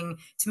propagating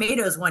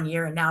tomatoes one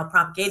year and now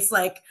propagates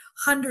like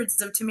hundreds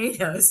of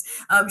tomatoes.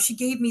 She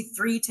gave me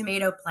 3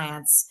 tomato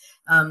plants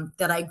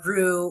that I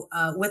grew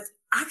with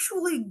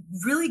actually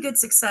really good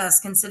success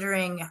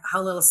considering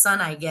how little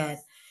sun I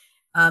get.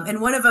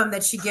 And one of them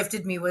that she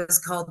gifted me was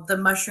called the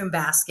mushroom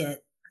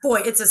basket.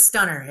 Boy, it's a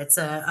stunner. It's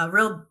a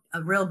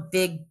real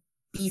big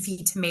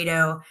beefy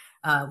tomato,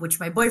 which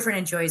my boyfriend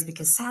enjoys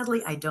because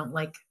sadly I don't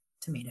like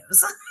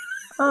tomatoes.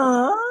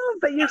 Oh,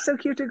 but you're so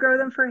cute to grow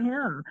them for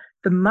him.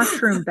 The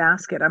mushroom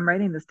basket. I'm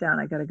writing this down.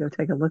 I got to go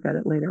take a look at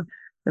it later.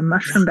 The Yeah,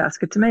 mushroom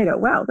basket tomato.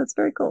 Wow, that's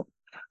very cool.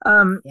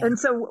 yeah. And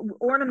so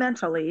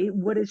ornamentally,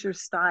 what is your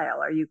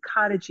style? Are you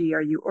cottagey?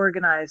 Are you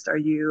organized? Are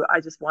you, I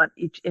just want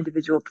each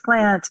individual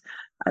plant.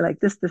 I like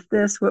this.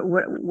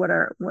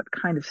 What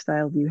kind of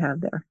style do you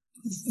have there?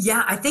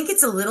 Yeah, I think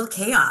it's a little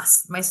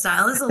chaos. My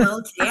style is a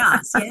little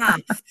chaos. Yeah.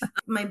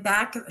 My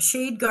back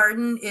shade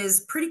garden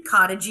is pretty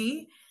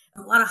cottagey.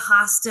 A lot of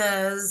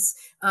hostas,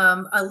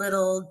 a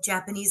little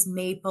Japanese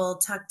maple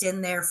tucked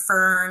in there,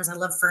 ferns. I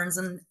love ferns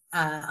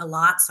a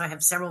lot, so I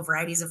have several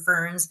varieties of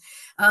ferns.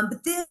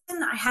 But then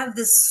I have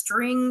this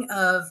string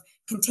of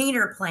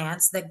container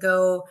plants that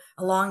go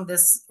along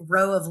this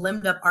row of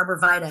limbed up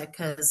arborvitae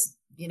because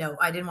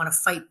I didn't want to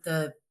fight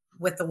the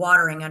with the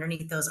watering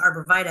underneath those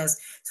arborvitaes.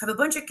 So I have a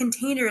bunch of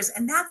containers,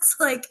 and that's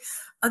like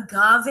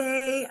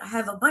agave. I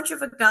have a bunch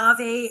of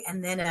agave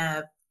and then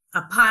a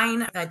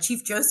pine, a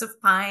Chief Joseph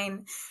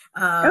pine.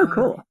 Oh, Um,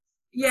 cool.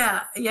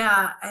 yeah,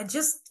 yeah. I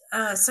just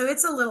so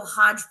it's a little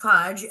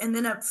hodgepodge, and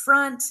then up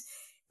front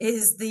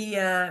is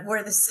the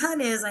where the sun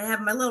is. I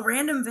have my little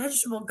random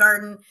vegetable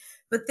garden,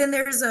 but then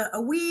there's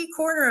a wee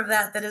corner of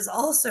that is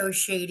also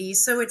shady,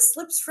 so it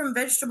slips from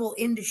vegetable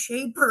into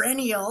shade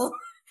perennial,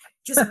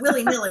 just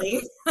willy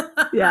nilly.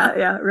 Yeah,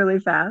 yeah, really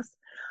fast.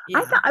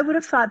 Yeah. I would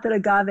have thought that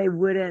agave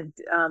wouldn't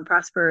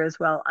prosper as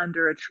well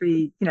under a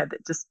tree. That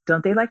just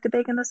don't they like to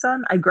bake in the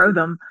sun? I grow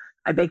them,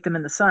 I bake them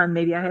in the sun.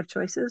 Maybe I have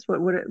choices.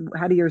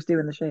 How do yours do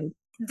in the shade?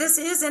 This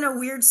is in a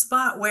weird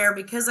spot where,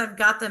 because I've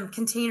got them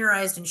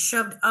containerized and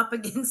shoved up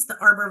against the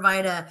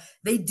arborvitae,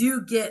 they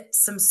do get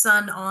some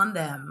sun on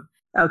them.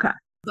 Okay.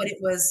 But it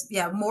was,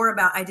 yeah, more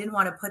about I didn't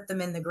want to put them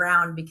in the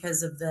ground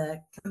because of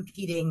the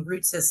competing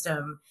root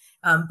system.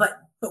 But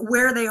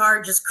where they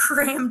are just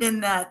crammed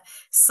in that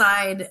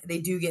side, they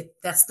do get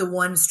that's the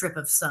one strip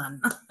of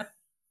sun.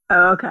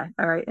 Oh, okay.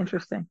 All right.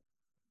 Interesting.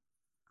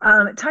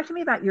 Talk to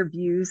me about your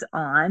views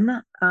on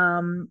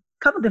a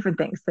couple different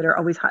things that are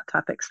always hot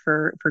topics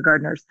for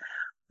gardeners.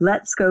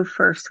 Let's go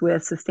first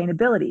with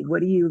sustainability.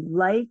 What do you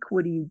like?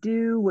 What do you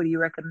do? What do you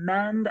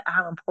recommend?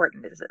 How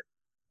important is it?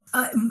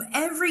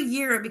 Every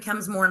year it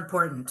becomes more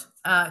important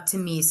to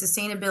me.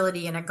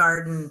 Sustainability in a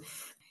garden.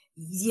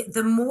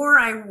 The more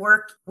I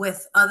work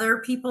with other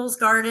people's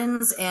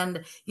gardens,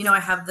 and I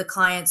have the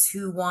clients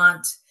who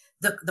want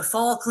the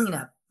fall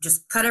cleanup,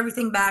 just cut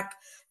everything back,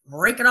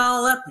 rake it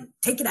all up, and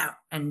take it out,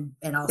 and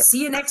I'll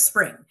see you next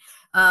spring.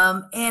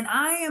 And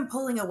I am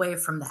pulling away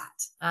from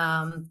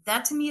that.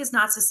 That to me is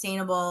not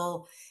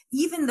sustainable.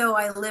 Even though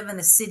I live in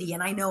the city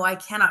and I know I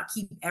cannot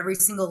keep every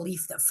single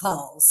leaf that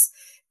falls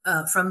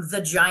from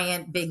the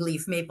giant big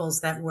leaf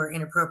maples that were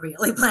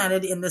inappropriately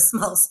planted in this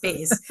small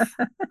space.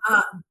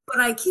 Uh,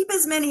 but I keep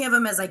as many of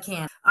them as I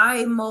can.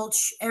 I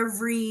mulch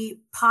every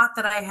pot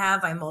that I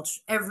have. I mulch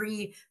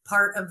every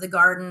part of the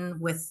garden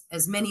with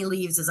as many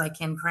leaves as I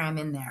can cram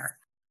in there.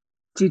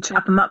 Do you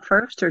chop them up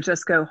first or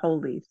just go whole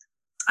leaves?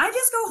 I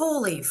just go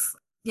whole leaf.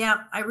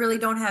 Yeah, I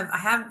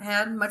haven't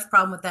had much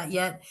problem with that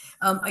yet.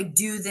 I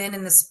do then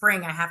in the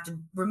spring, I have to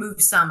remove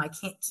some. I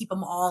can't keep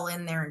them all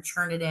in there and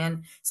churn it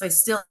in. So I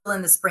still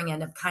in the spring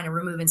end up kind of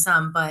removing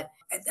some, but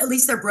at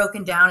least they're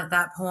broken down at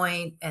that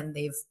point and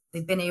they've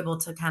been able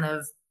to kind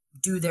of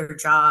do their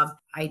job.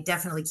 I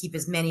definitely keep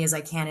as many as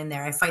I can in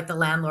there. I fight the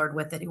landlord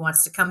with it. He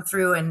wants to come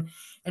through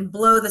and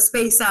blow the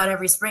space out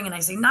every spring. And I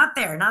say, not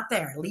there, not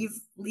there. Leave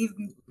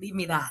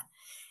me that.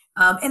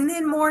 And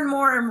then more and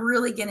more, I'm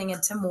really getting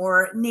into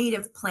more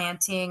native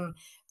planting.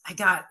 I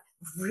got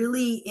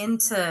really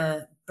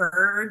into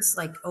birds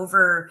like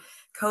over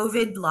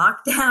COVID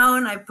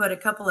lockdown. I put a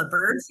couple of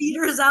bird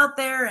feeders out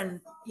there and,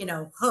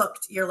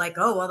 hooked. You're like,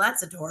 oh, well,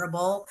 that's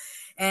adorable.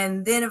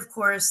 And then, of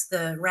course,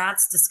 the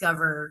rats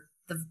discover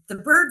the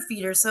bird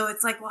feeder. So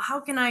it's like, well, how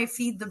can I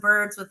feed the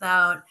birds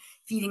without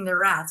feeding the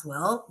rats?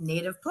 Well,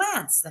 native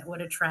plants that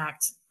would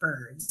attract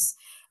birds.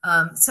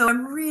 So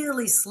I'm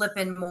really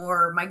slipping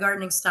more. My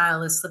gardening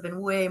style is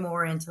slipping way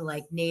more into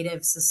like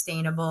native,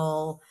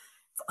 sustainable,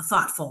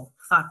 thoughtful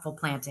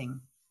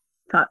planting.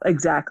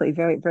 Exactly.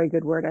 Very, very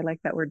good word. I like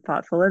that word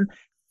thoughtful. And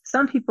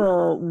some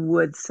people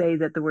would say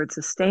that the word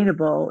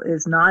sustainable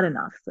is not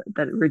enough,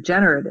 that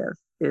regenerative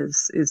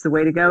is the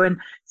way to go. And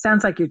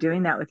sounds like you're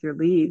doing that with your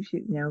leaves,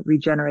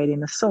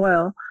 regenerating the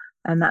soil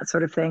and that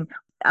sort of thing.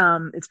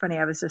 It's funny.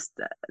 I was just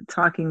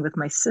talking with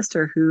my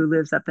sister who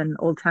lives up in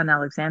Old Town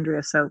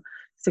Alexandria. So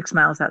 6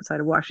 miles outside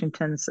of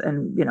Washington's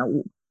and,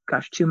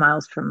 2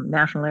 miles from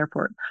National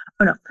Airport.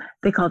 Oh, no,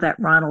 they call that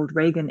Ronald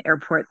Reagan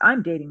Airport.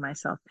 I'm dating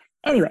myself.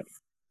 Anyway,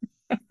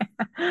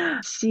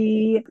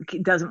 she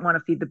doesn't want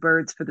to feed the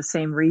birds for the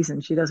same reason.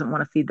 She doesn't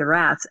want to feed the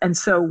rats. And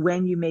so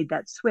when you made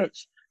that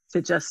switch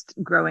to just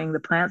growing the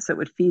plants that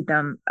would feed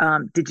them,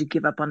 did you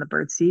give up on the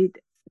bird seed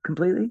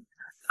completely?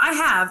 I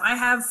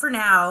have for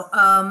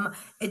now.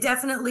 It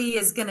definitely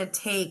is going to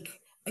take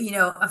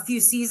a few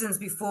seasons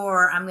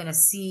before I'm going to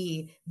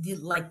see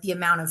the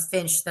amount of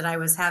finch that I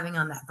was having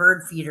on that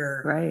bird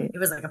feeder. Right. It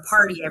was like a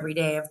party every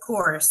day, of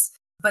course.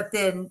 But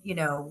then,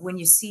 when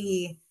you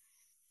see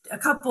a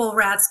couple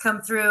rats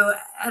come through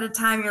at a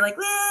time, you're like,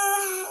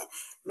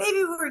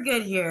 maybe we're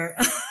good here.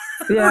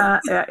 Yeah.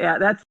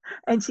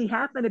 And she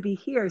happened to be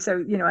here.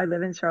 So, I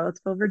live in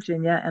Charlottesville,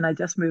 Virginia, and I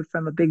just moved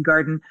from a big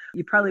garden.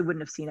 You probably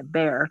wouldn't have seen a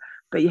bear,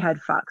 but you had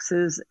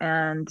foxes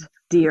and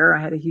deer.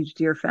 I had a huge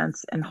deer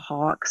fence and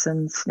hawks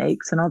and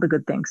snakes and all the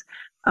good things.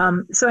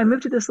 So I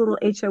moved to this little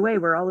HOA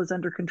where all is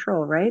under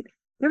control, right?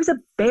 There was a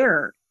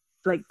bear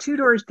like 2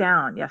 doors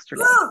down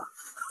yesterday.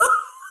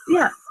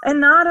 Yeah. And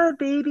not a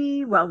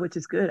baby, well, which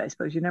is good. I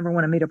suppose you never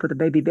want to meet up with a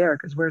baby bear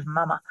because where's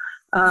mama?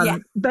 Yeah.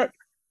 But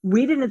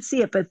we didn't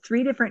see it, but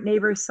 3 different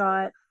neighbors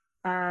saw it.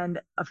 And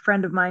a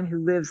friend of mine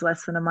who lives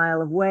less than a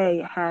mile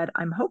away had,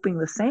 I'm hoping,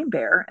 the same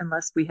bear,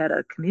 unless we had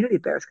a community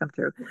of bears come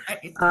through,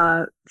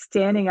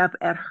 standing up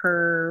at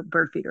her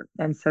bird feeder.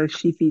 And so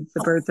she feeds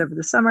the birds over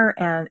the summer,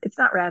 and it's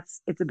not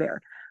rats, it's a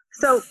bear.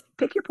 So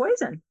pick your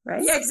poison,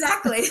 right? Yeah,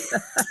 exactly.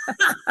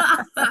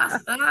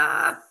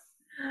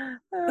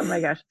 Oh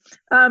my gosh.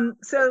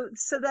 So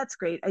that's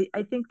great.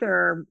 I think there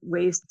are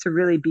ways to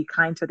really be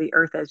kind to the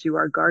earth as you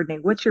are gardening.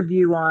 What's your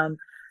view on,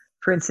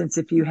 for instance,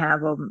 if you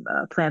have a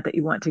plant that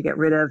you want to get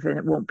rid of and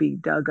it won't be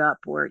dug up,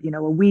 or,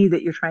 a weed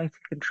that you're trying to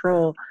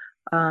control,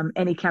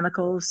 any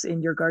chemicals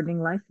in your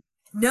gardening life?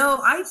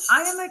 No, I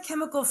am a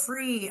chemical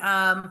free.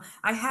 I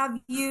have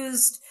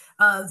used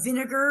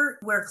vinegar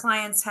where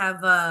clients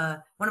have,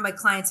 one of my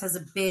clients has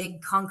a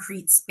big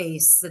concrete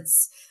space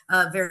that's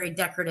very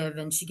decorative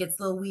and she gets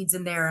little weeds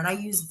in there. And I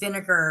use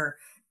vinegar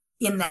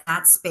in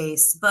that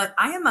space, but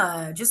I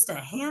am just a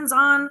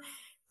hands-on,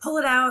 pull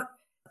it out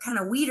kind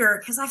of weeder.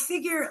 Because I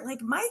figure,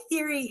 like, my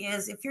theory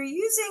is if you're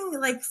using,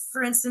 like,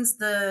 for instance,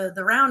 the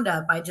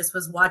Roundup I just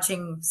was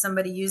watching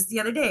somebody use the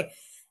other day,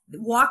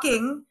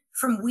 walking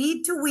from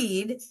weed to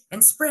weed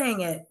and spraying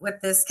it with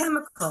this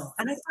chemical.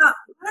 And I thought,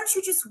 why don't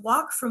you just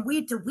walk from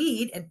weed to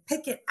weed and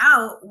pick it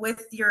out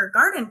with your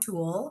garden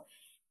tool?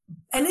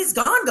 And it's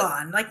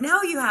gone. Like,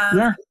 now you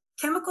have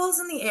chemicals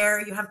in the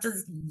air. You have to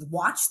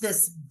watch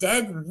this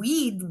dead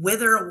weed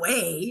wither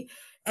away.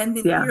 And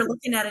then you're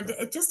looking at it.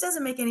 It just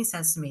doesn't make any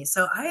sense to me.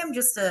 So I am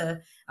just I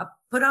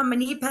put on my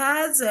knee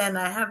pads and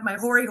I have my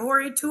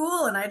hoary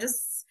tool and I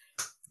just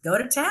go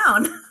to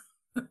town.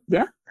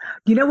 Yeah.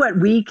 You know what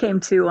we came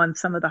to on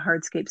some of the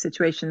hardscape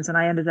situations, and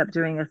I ended up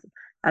doing it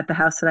at the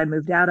house that I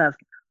moved out of.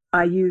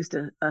 I used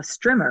a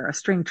strimmer, a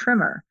string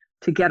trimmer,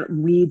 to get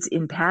weeds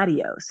in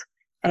patios.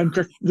 And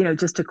Oh, just,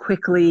 just to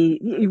quickly,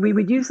 we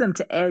would use them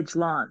to edge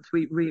lawns.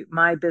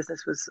 My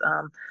business was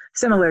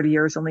similar to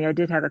yours, only I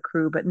did have a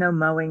crew, but no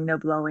mowing, no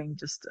blowing,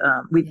 just,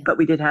 yeah. but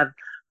we did have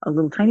a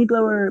little tiny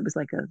blower. It was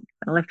like an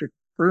electric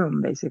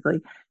broom, basically,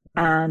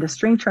 and a Yeah.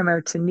 string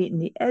trimmer to neaten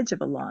the edge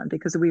of a lawn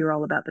because we were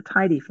all about the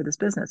tidy for this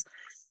business.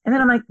 And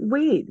then I'm like,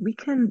 wait, we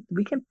can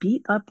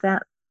beat up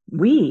that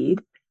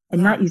weed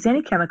and not Yeah. use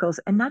any chemicals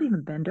and not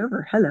even bend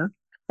over. Hello.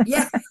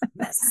 Yeah.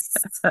 Yes.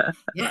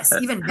 Yes.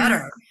 Even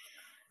better.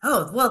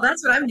 Oh, well,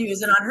 that's what I'm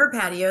using on her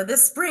patio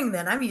this spring.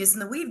 Then I'm using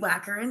the weed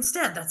whacker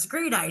instead. That's a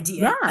great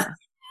idea. Yeah. Yeah,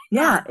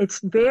 Yeah. it's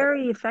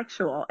very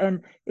effectual.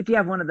 And if you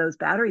have one of those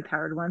battery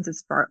powered ones,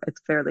 it's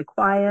fairly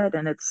quiet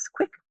and it's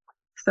quick.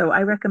 So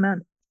I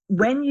recommend.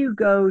 When you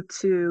go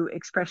to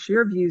express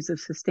your views of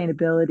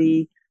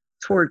sustainability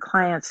toward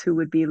clients who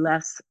would be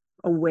less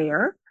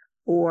aware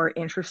or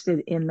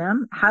interested in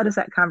them, how does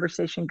that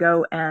conversation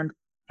go? And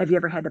have you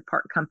ever had to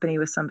part company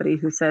with somebody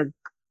who said,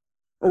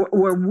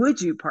 or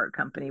would you part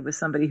company with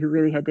somebody who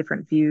really had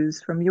different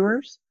views from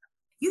yours?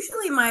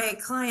 Usually my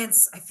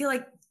clients, I feel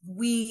like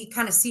we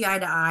kind of see eye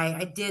to eye.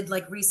 I did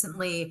like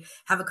recently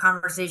have a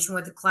conversation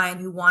with a client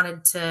who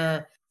wanted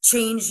to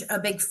change a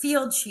big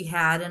field she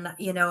had, and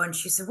and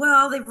she said,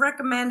 well, they've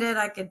recommended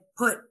I could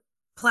put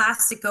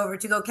plastic over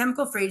to go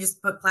chemical free,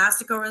 just put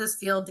plastic over this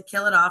field to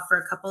kill it off for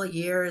a couple of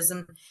years,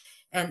 and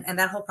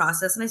that whole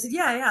process. And I said,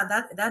 yeah,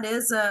 that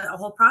is a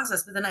whole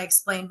process. But then I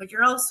explained, but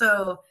you're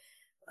also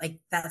like,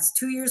 that's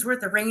 2 years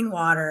worth of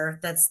rainwater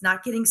that's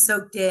not getting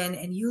soaked in,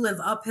 and you live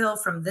uphill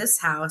from this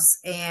house.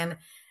 And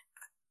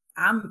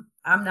I'm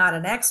not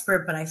an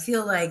expert, but I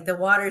feel like the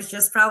water is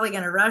just probably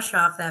going to rush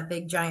off that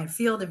big giant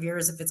field of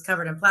yours if it's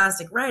covered in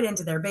plastic right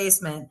into their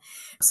basement.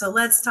 So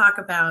let's talk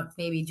about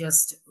maybe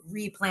just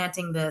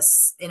replanting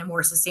this in a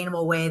more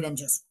sustainable way than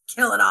just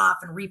kill it off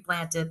and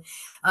replant it.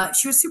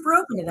 She was super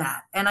open to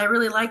that, and I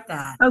really like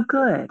that. Oh,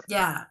 good.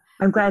 Yeah.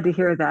 I'm glad to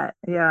hear that.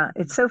 Yeah,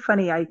 it's so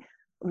funny.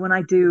 When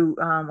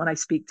I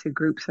speak to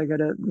groups, I go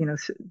to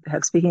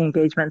have speaking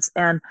engagements,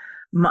 and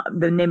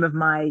the name of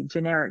my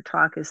generic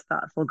talk is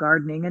thoughtful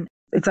gardening. And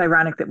it's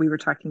ironic that we were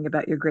talking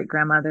about your great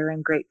grandmother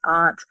and great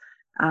aunt,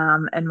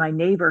 and my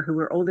neighbor, who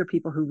were older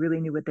people who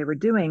really knew what they were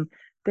doing.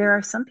 There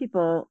are some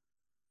people,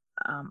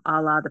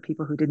 a la the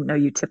people who didn't know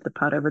you tipped the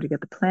pot over to get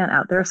the plant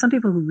out. There are some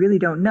people who really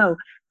don't know,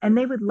 and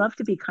they would love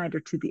to be kinder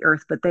to the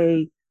earth, but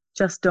they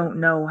just don't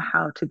know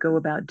how to go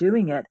about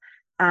doing it.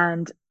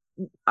 And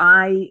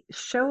I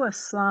show a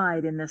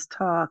slide in this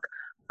talk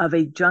of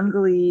a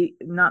jungly,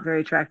 not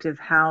very attractive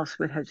house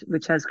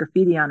which has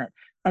graffiti on it.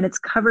 And it's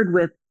covered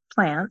with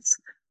plants,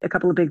 a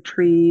couple of big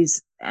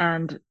trees,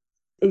 and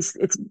it's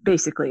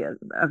basically a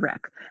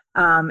wreck.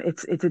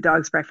 It's a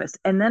dog's breakfast.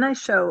 And then I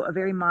show a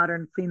very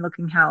modern, clean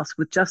looking house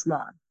with just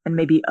lawn and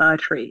maybe a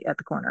tree at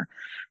the corner.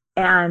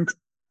 And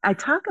I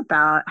talk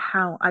about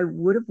how I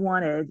would have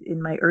wanted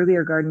in my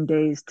earlier garden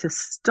days to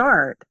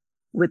start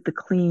with the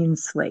clean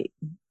slate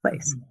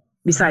place. Mhm. Mhm.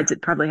 Besides,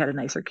 it probably had a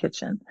nicer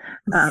kitchen,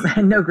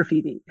 and no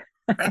graffiti.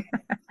 Right.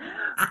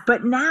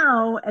 But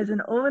now, as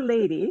an old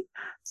lady,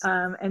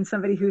 and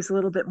somebody who's a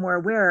little bit more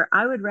aware,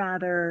 I would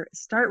rather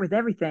start with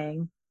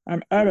everything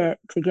and edit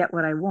to get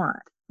what I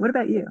want. What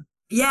about you?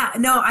 Yeah,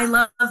 no, I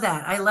love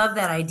that. I love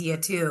that idea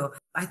too.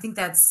 I think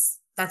that's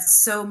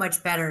so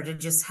much better to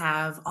just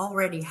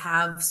already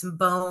have some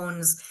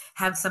bones,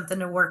 have something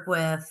to work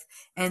with,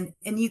 and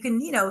you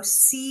can,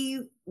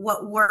 see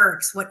what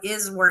works, what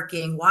is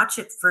working, watch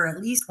it for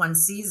at least one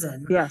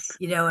season, Yes,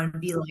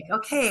 and be like,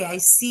 okay, I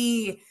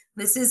see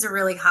this is a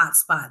really hot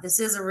spot. This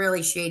is a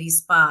really shady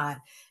spot,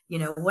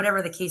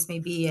 whatever the case may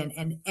be,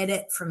 and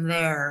edit from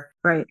there.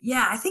 right.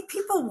 Yeah, I think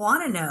people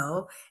want to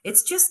know.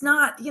 It's just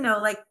not,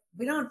 like,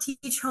 we don't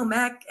teach home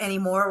ec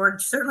anymore. We're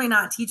certainly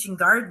not teaching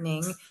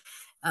gardening.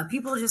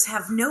 People just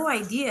have no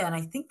idea, and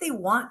I think they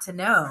want to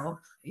know.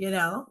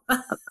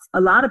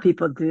 A lot of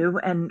people do,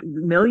 and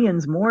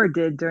millions more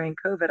did during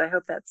COVID. I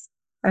hope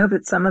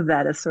that some of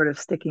that is sort of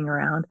sticking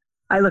around.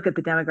 I look at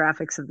the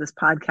demographics of this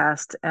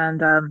podcast,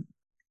 and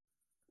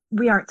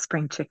we aren't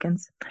spring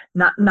chickens.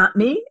 Not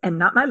me, and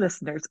not my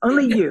listeners.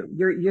 Only you.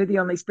 You're the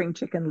only spring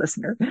chicken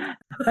listener.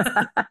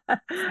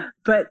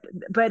 but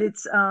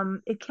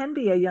it can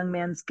be a young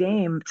man's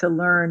game to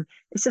learn.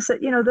 It's just that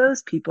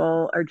those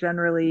people are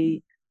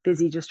generally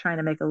busy just trying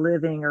to make a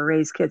living or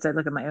raise kids. I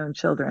look at my own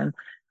children.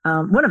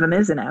 One of them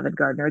is an avid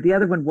gardener. The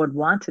other one would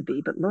want to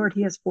be, but Lord,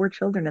 he has 4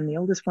 children, and the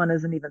oldest one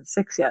isn't even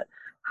 6 yet.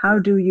 How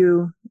do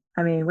you?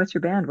 I mean, what's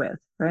your bandwidth,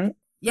 right?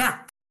 Yeah,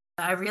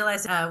 I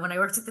realized when I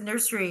worked at the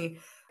nursery,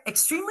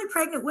 extremely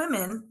pregnant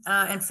women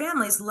and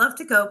families love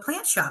to go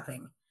plant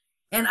shopping,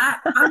 and I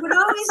would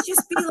always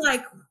just be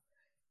like,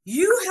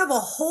 you have a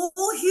whole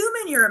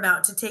human you're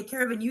about to take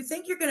care of, and you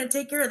think you're going to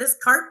take care of this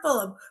cart full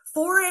of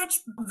 4-inch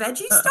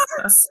veggie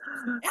starts?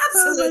 Oh my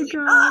Absolutely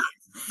gosh.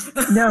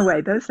 not. No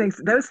way. Those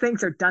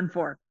things are done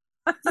for.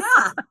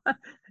 Yeah.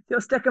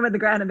 You'll stick them in the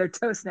ground and they're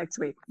toast next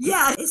week.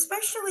 Yeah,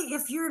 especially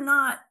if you're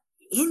not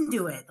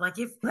into it. Like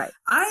if Right.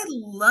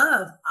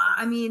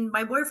 I mean,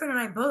 my boyfriend and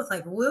I both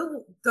like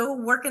we'll go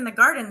work in the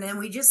garden, and then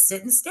we just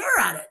sit and stare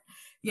at it,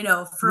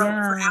 for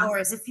Yeah.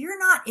 hours. If you're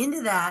not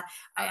into that,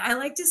 I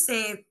like to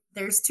say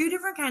there's two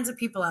different kinds of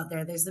people out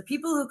there. There's the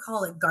people who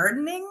call it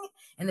gardening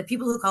and the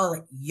people who call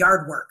it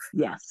yard work.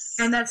 Yes.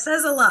 And that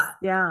says a lot.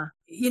 Yeah.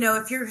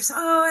 If you're,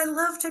 I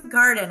love to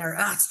garden, or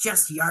it's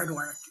just yard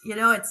work,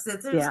 there's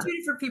two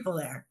different people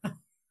there.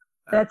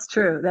 That's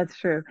true. That's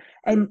true.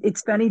 And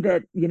it's funny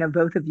that,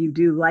 both of you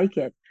do like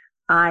it.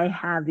 I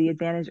have the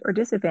advantage or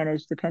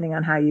disadvantage, depending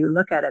on how you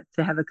look at it,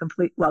 to have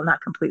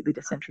not completely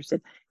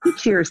disinterested. He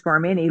cheers for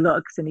me and he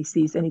looks and he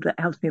sees and he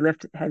helps me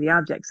lift heavy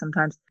objects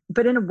sometimes.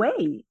 But in a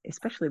way,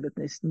 especially with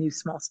this new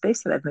small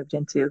space that I've moved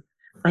into,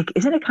 like,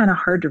 isn't it kind of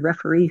hard to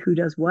referee who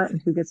does what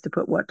and who gets to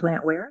put what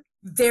plant where?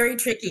 Very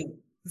tricky.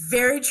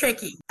 Very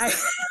tricky.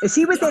 Is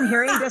he within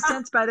hearing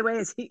distance, by the way?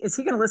 Is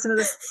he going to listen to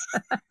this?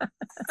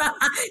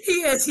 He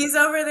is. He's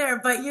over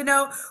there. But,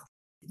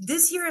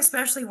 this year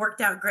especially worked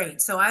out great.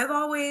 So I've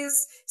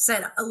always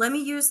said, let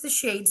me use the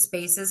shade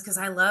spaces because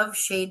I love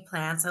shade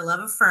plants. I love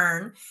a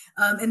fern.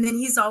 And then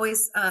he's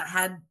always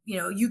had,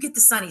 you get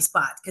the sunny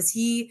spot because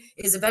he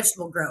is a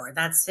vegetable grower.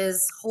 That's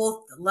his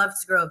whole,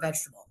 loves to grow a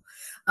vegetable.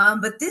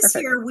 But this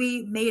year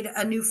we made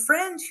a new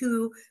friend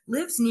who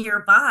lives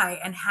nearby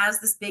and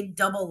has this big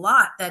double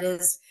lot that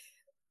is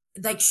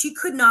like, she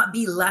could not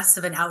be less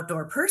of an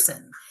outdoor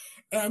person.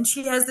 And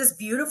she has this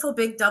beautiful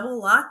big double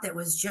lot that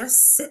was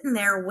just sitting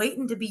there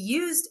waiting to be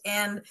used.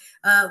 And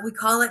we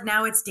call it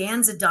now, it's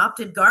Dan's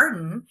adopted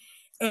garden.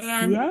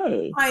 And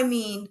yay. I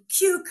mean,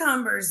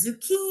 cucumbers,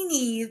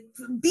 zucchini,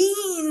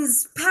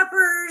 beans,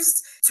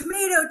 peppers,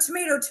 tomato,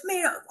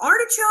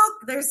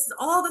 artichoke. There's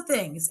all the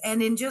things.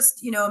 And in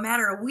just, a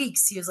matter of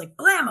weeks, he was like,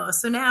 blammo.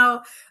 So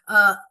now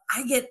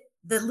I get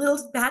the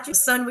little patch of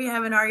sun we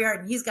have in our yard,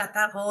 and he's got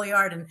that whole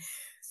yard, and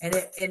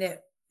it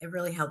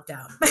really helped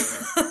out.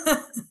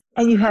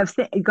 And you have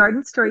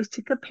garden stories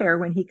to compare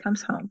when he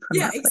comes home from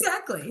that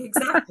place.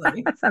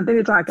 Exactly. Something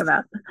to talk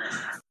about.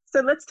 So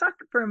let's talk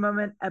for a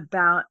moment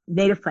about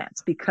native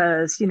plants,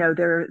 because,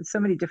 there are so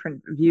many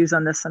different views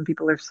on this. Some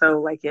people are so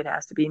like it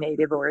has to be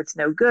native or it's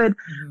no good.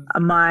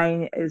 Mm-hmm.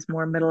 Mine is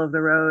more middle of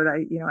the road.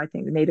 I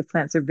think the native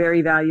plants are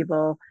very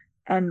valuable.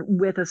 And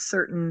with a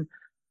certain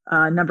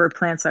number of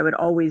plants, I would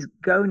always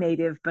go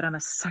native, but I'm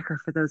a sucker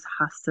for those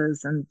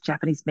hostas and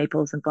Japanese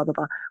maples and blah, blah,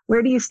 blah.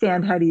 Where do you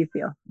stand? How do you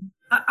feel?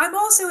 I'm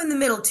also in the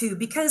middle too,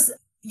 because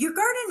your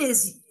garden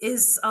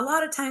is a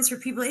lot of times for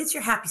people, it's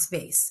your happy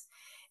space.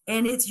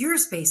 And it's your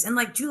space. And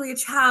like Julia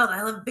Child,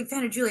 I love a big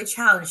fan of Julia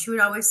Child. And she would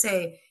always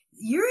say,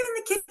 you're in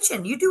the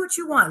kitchen. You do what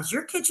you want. It's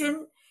your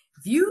kitchen.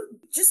 If you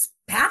just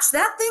patch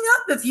that thing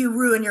up, if you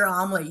ruin your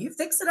omelet, you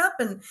fix it up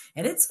and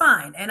it's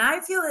fine. And I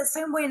feel the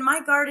same way in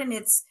my garden.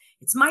 It's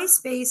my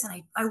space.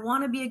 And I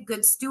want to be a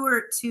good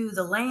steward to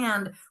the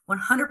land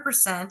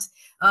 100%.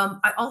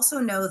 I also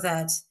know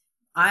that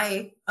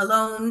I,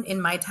 alone in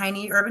my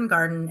tiny urban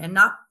garden, and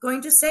not going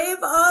to save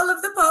all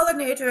of the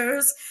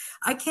pollinators,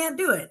 I can't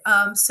do it.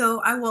 So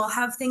I will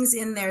have things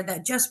in there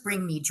that just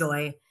bring me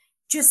joy,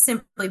 just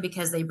simply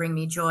because they bring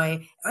me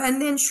joy.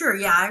 And then sure,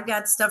 yeah, I've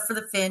got stuff for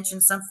the finch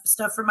and some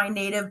stuff for my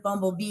native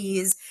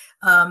bumblebees,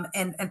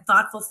 and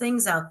thoughtful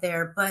things out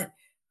there. But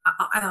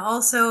I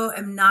also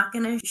am not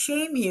going to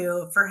shame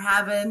you for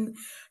having,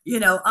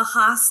 a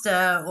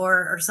hosta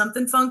or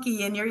something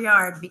funky in your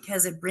yard,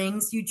 because it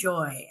brings you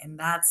joy, and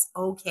that's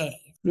okay.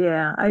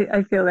 Yeah,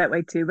 I feel that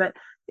way too. But,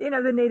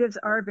 the natives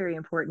are very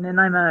important. And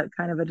I'm a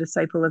kind of a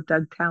disciple of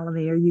Doug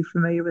Tallamy. Are you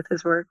familiar with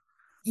his work?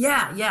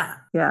 Yeah.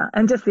 Yeah.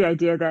 And just the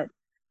idea that,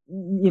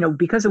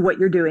 because of what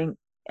you're doing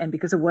and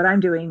because of what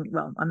I'm doing,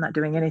 well, I'm not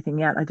doing anything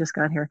yet. I just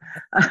got here.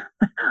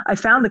 I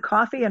found the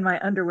coffee and my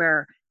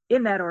underwear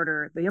in that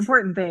order, the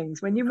important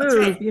things when you move,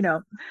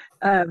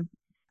 right.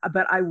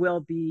 But I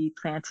will be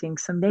planting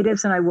some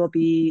natives, and I will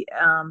be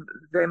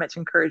very much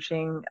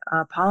encouraging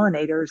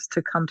pollinators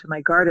to come to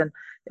my garden.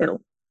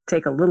 It'll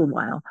take a little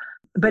while.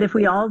 But if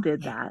we all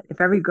did that, if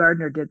every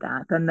gardener did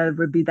that, then there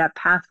would be that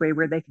pathway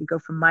where they could go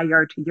from my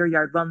yard to your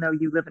yard. Well, no,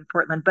 you live in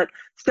Portland, but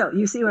still,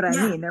 you see what I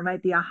mean? There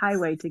might be a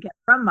highway to get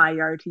from my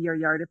yard to your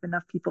yard if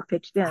enough people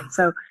pitched in.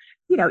 So,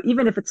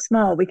 even if it's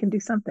small, we can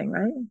do something,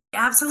 right?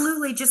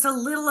 Absolutely. Just a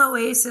little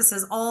oasis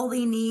is all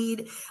they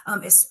need,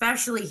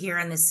 especially here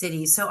in the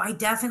city. So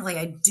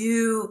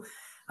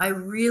I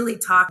really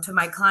talk to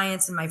my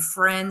clients and my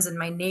friends and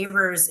my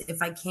neighbors,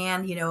 if I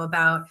can,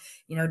 about,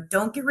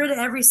 don't get rid of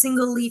every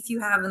single leaf you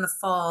have in the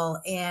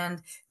fall,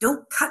 and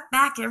don't cut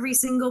back every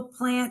single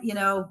plant,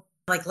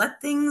 like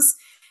let things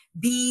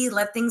be,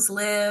 let things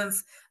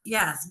live.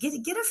 Yes.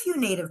 Get a few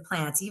native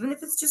plants, even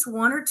if it's just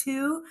one or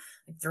two.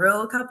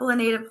 Throw a couple of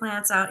native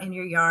plants out in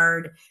your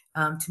yard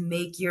to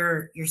make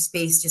your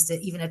space just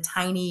even a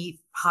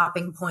tiny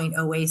hopping point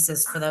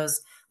oasis for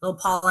those little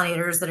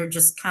pollinators that are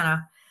just kind of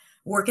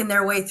working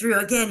their way through.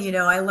 Again,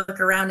 I look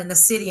around in the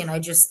city and I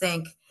just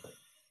think,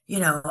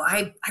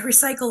 I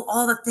recycle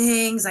all the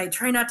things. I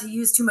try not to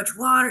use too much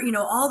water,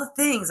 all the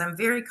things. I'm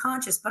very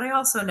conscious, but I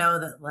also know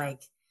that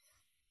like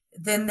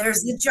then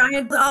there's the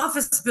giant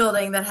office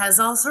building that has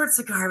all sorts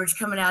of garbage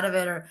coming out of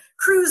it, or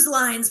cruise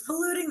lines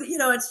polluting,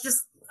 it's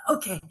just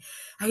okay.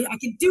 I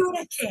can do what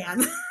I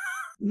can.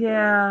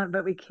 Yeah,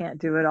 but we can't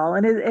do it all.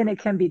 And it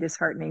can be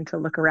disheartening to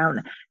look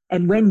around.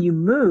 And when you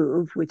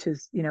move, which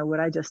is, what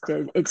I just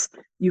did, it's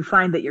you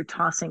find that you're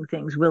tossing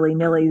things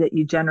willy-nilly that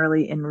you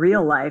generally in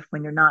real life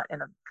when you're not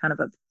in a kind of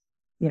a,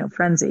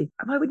 frenzy.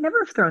 I would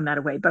never have thrown that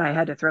away, but I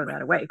had to throw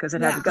that away because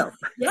it had Yeah. to go.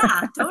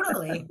 Yeah,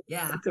 totally.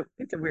 Yeah.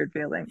 It's a weird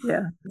feeling.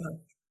 Yeah.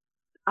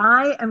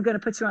 I am going to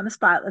put you on the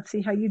spot. Let's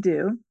see how you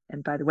do.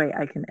 And by the way,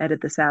 I can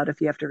edit this out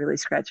if you have to really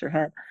scratch your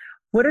head.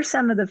 What are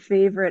some of the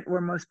favorite or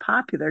most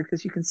popular?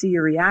 Because you can see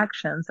your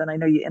reactions, and I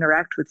know you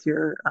interact with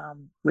your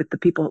with the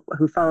people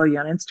who follow you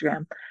on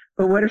Instagram.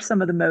 But what are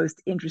some of the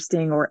most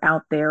interesting or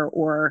out there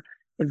or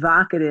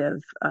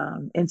evocative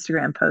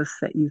Instagram posts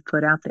that you've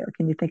put out there?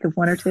 Can you think of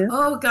one or two?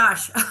 Oh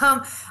gosh.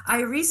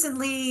 I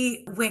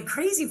recently went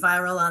crazy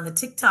viral on the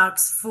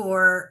TikToks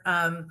for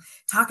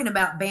talking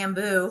about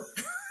bamboo.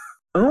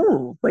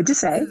 Oh, what'd you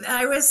say?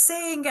 I was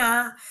saying,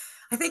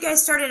 I think I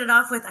started it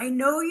off with, I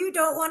know you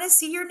don't want to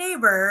see your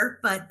neighbor,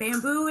 but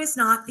bamboo is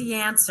not the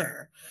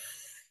answer.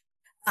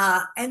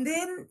 And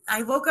then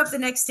I woke up the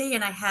next day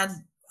and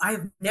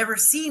I've never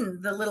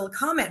seen the little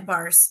comment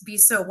bars be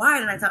so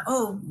wide. And I thought,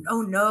 oh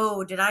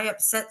no, did I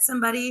upset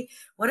somebody?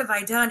 What have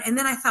I done? And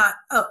then I thought,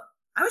 oh,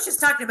 I was just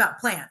talking about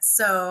plants.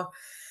 So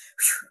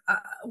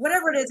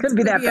whatever it is, Couldn't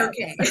be that bad.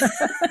 Okay.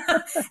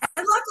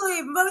 And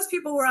luckily, most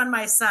people were on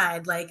my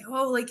side. Like,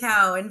 holy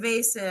cow,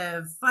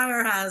 invasive,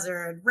 fire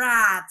hazard,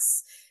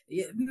 rats,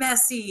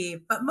 messy,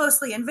 but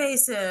mostly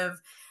invasive.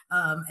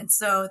 And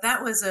so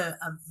that was a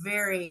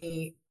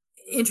very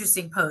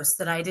interesting post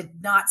that I did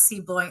not see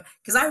blowing,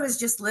 because I was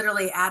just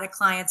literally at a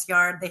client's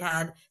yard. They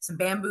had some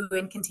bamboo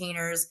in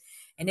containers,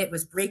 and it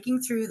was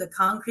breaking through the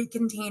concrete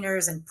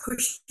containers and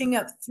pushing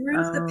up through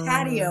the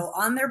patio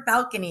on their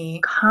balcony.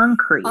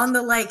 Concrete. On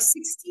the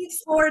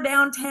 16th floor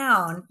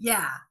downtown.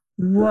 Yeah.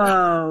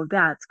 Whoa,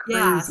 that's crazy.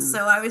 Yeah.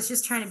 So I was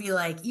just trying to be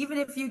like, even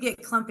if you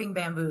get clumping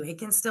bamboo, it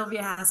can still be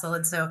a hassle.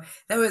 And so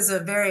that was a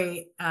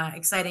very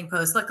exciting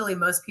post. Luckily,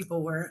 most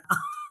people were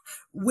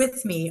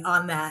with me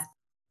on that.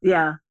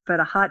 Yeah, but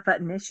a hot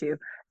button issue.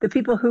 The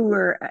people who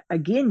were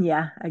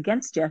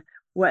against you,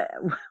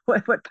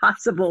 what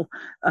possible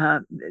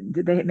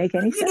did they make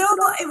any sense?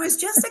 It was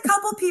just a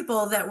couple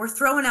people that were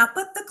throwing out,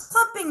 but the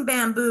clumping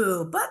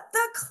bamboo,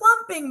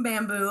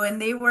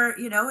 and they were,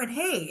 and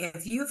hey,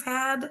 if you've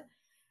had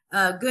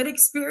a good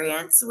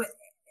experience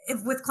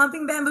with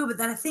clumping bamboo, but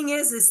then the thing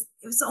is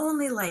it was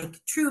only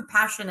like true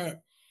passionate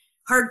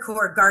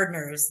hardcore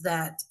gardeners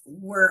that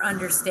were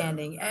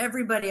understanding.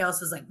 Everybody else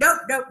was like,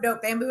 nope,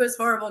 bamboo is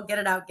horrible, get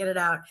it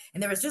out.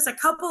 And there was just a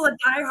couple of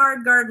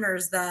diehard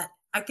gardeners that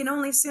I can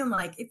only assume,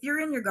 like, if you're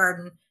in your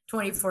garden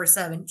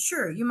 24/7,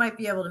 sure, you might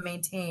be able to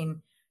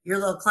maintain your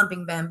little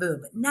clumping bamboo,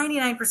 but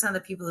 99% of the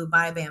people who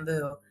buy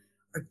bamboo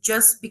are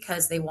just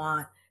because they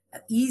want an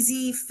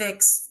easy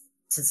fix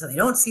so they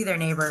don't see their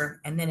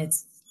neighbor, and then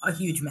it's a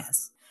huge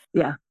mess.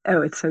 Yeah.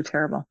 Oh, it's so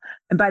terrible.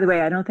 And by the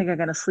way, I don't think I'm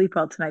going to sleep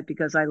well tonight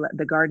because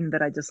the garden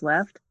that I just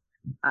left,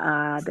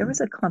 there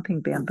was a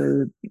clumping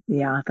bamboo,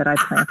 that I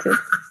planted.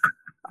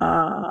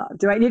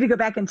 Do I need to go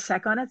back and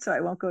check on it so I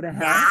won't go to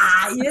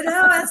hell?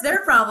 That's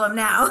their problem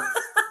now.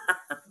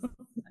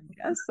 I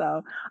guess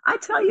so. I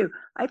tell you,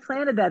 I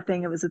planted that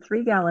thing. It was a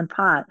 3-gallon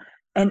pot.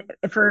 And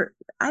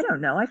I don't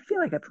know, I feel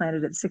like I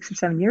planted it 6 or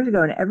 7 years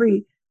ago. And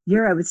every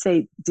year I would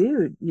say,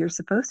 dude, you're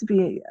supposed to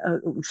be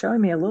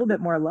showing me a little bit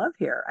more love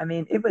here. I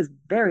mean, it was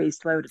very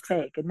slow to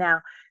take. And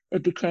now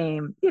it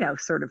became,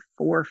 sort of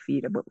 4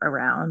 feet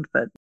around.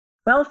 But,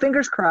 well,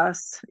 fingers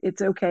crossed,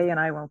 it's okay and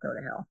I won't go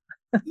to hell.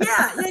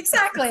 Yeah,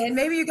 exactly. And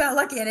maybe you got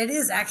lucky and it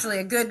is actually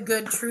a good,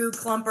 true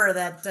clumper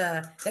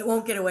that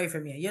won't get away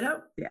from you,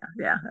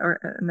 Yeah.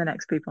 Or the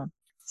next people.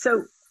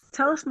 So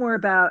tell us more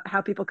about how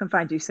people can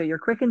find you. So you're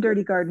Quick and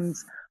Dirty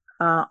Gardens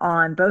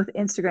on both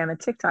Instagram and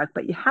TikTok,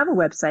 but you have a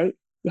website.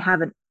 You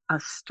have a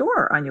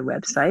store on your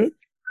website.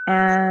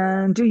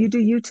 And do you do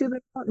YouTube?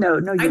 No,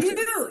 YouTube. I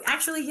do.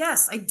 Actually,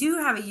 yes, I do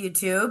have a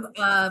YouTube.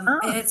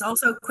 And it's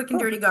also Quick and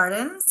Dirty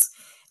Gardens.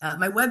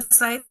 My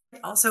website,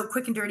 also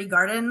Quick and Dirty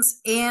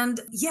Gardens. And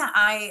yeah,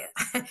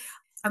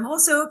 I'm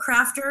also a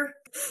crafter.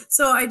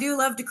 So I do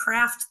love to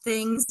craft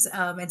things.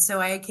 And so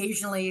I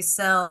occasionally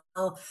sell,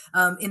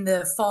 in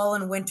the fall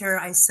and winter,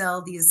 I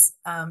sell these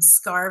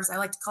scarves. I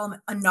like to call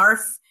them a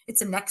narf.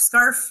 It's a neck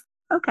scarf.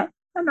 Okay.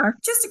 A narf.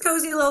 Just a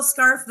cozy little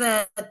scarf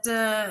that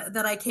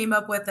I came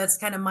up with. That's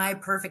kind of my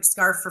perfect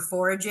scarf for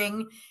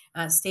foraging.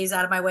 Stays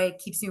out of my way,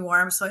 keeps me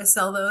warm. So I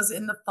sell those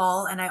in the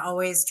fall. And I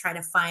always try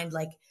to find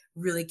like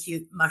really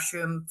cute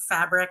mushroom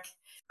fabric.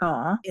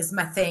 Aww. Is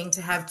my thing,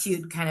 to have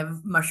cute kind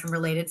of mushroom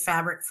related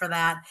fabric for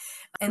that.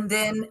 And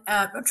then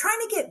I'm trying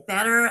to get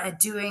better at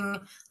doing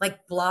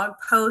like blog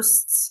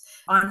posts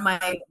on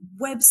my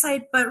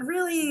website, but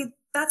really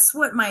that's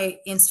what my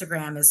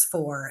Instagram is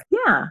for.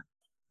 Yeah.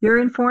 You're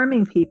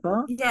informing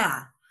people.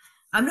 Yeah.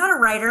 I'm not a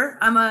writer.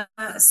 I'm a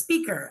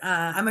speaker.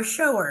 I'm a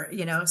shower,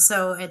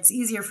 so it's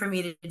easier for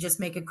me to just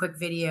make a quick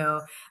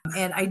video.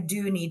 And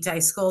I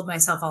scold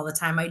myself all the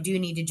time. I do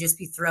need to just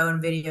be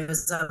throwing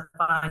videos up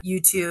on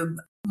YouTube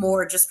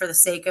more just for the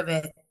sake of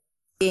it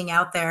being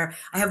out there.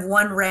 I have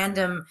one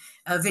random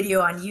video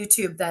on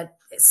YouTube that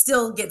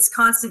still gets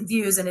constant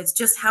views, and it's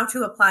just how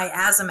to apply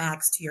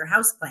Azamax to your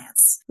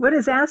houseplants. What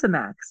is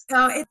Azamax?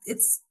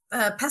 It's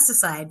a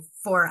pesticide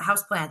for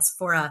houseplants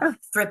for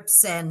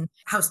thrips and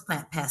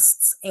houseplant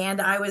pests.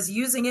 And I was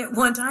using it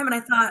one time, and I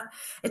thought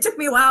it took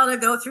me a while to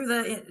go through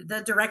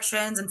the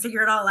directions and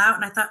figure it all out.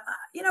 And I thought,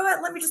 you know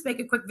what, let me just make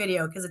a quick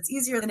video because it's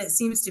easier than it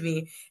seems to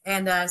be.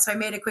 And so I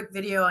made a quick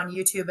video on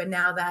YouTube, and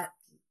now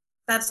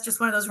that's just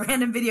one of those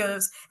random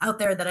videos out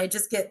there that I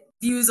just get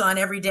views on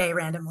every day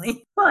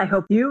randomly. Well, I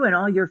hope you and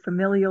all your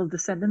familial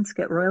descendants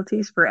get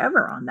royalties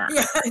forever on that.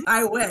 Yeah,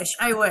 I wish.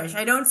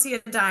 I don't see a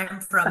dime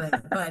from it,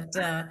 but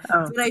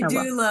I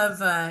do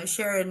love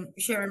sharing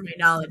my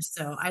knowledge.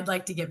 So I'd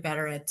like to get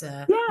better at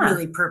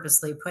really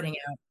purposely putting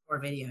out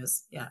more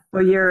videos. Yeah.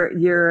 Well,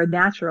 you're a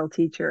natural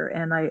teacher,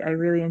 and I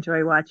really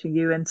enjoy watching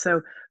you. And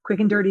so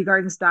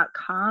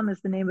quickanddirtygardens.com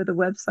is the name of the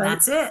website.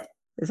 That's it.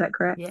 Is that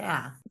correct?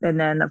 Yeah. And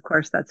then, of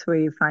course, that's where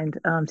you find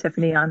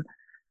Tiffany on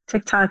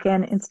TikTok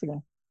and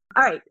Instagram.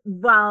 All right.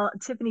 Well,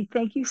 Tiffany,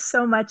 thank you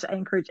so much. I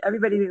encourage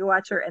everybody to go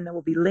watch her, and there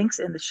will be links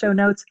in the show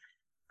notes.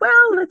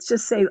 Well, let's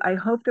just say I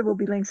hope there will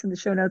be links in the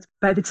show notes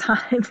by the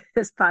time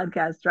this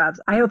podcast drops.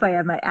 I hope I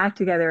have my act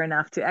together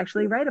enough to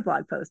actually write a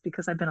blog post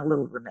because I've been a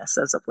little remiss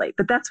as of late.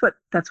 But that's what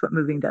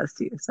moving does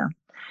to you. So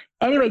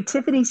anyway,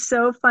 Tiffany,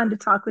 so fun to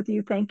talk with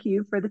you. Thank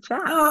you for the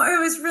chat. Oh, it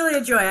was really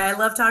a joy. I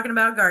love talking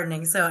about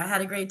gardening. So I had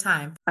a great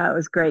time. It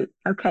was great.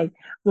 Okay.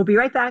 We'll be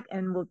right back,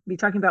 and we'll be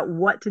talking about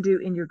what to do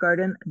in your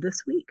garden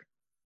this week.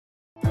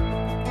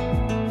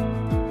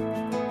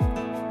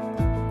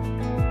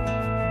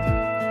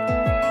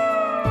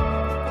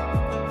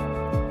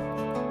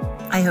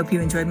 I hope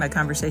you enjoyed my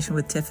conversation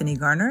with Tiffany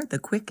Garner, the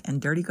Quick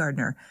and Dirty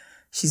Gardener.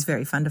 She's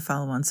very fun to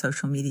follow on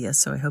social media,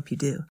 so I hope you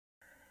do.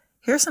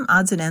 Here are some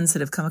odds and ends that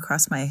have come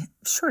across my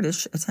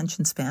shortish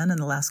attention span in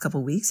the last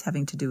couple of weeks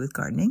having to do with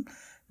gardening.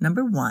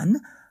 Number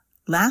 1,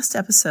 last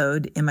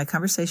episode in my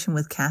conversation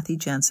with Kathy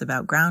Jentz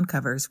about ground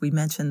covers, we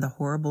mentioned the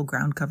horrible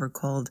ground cover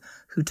called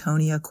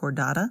Houtonia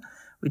cordata.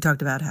 We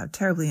talked about how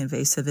terribly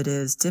invasive it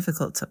is,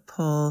 difficult to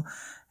pull,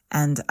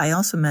 and I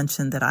also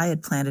mentioned that I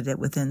had planted it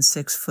within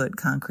 6-foot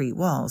concrete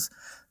walls.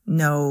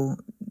 No,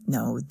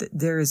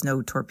 there is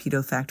no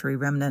torpedo factory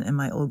remnant in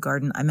my old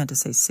garden. I meant to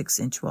say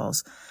 6-inch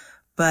walls.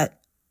 But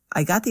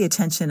I got the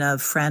attention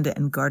of friend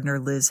and gardener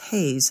Liz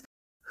Hayes,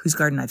 whose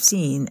garden I've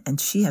seen, and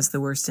she has the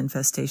worst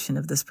infestation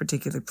of this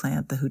particular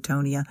plant, the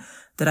Houtonia,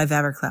 that I've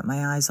ever clapped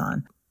my eyes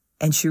on.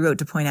 And she wrote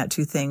to point out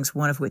 2 things,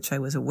 one of which I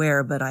was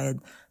aware, but I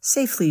had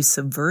safely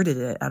subverted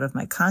it out of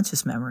my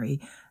conscious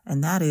memory.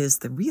 And that is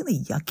the really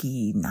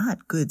yucky,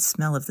 not good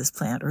smell of this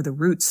plant, or the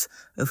roots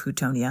of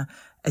Houtonia.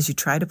 As you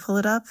try to pull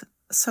it up,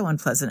 so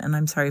unpleasant. And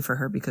I'm sorry for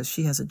her because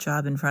she has a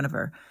job in front of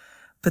her.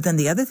 But then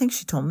the other thing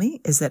she told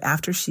me is that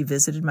after she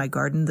visited my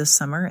garden this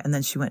summer, and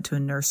then she went to a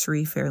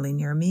nursery fairly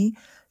near me,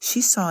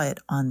 she saw it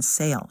on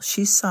sale.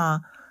 She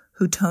saw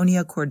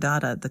Houtonia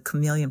cordata, the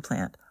chameleon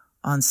plant,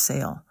 on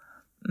sale.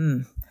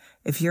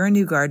 If you're a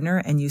new gardener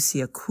and you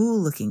see a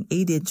cool-looking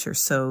 8-inch or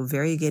so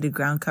variegated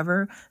ground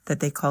cover that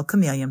they call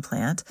chameleon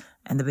plant,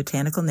 and the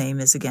botanical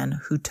name is,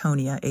 again,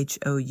 Houtonia,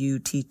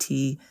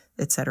 Houtt,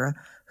 etc.,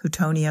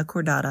 Houtonia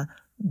cordata,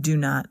 do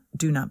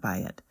not buy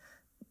it.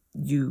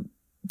 You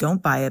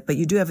don't buy it, but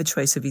you do have a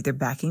choice of either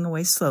backing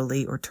away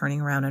slowly or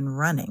turning around and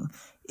running.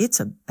 It's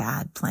a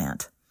bad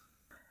plant.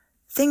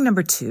 Thing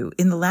number 2,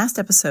 in the last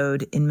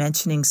episode, in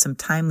mentioning some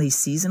timely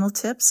seasonal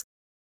tips,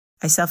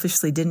 I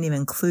selfishly didn't even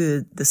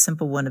include the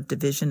simple one of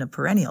division of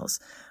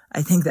perennials.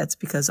 I think that's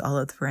because all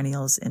of the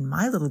perennials in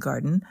my little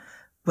garden,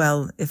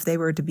 well, if they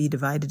were to be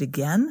divided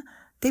again,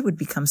 they would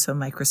become so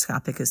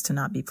microscopic as to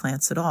not be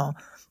plants at all.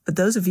 But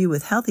those of you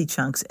with healthy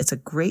chunks, it's a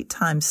great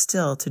time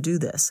still to do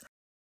this.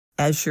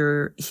 As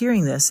you're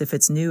hearing this, if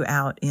it's new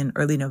out in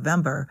early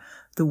November,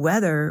 the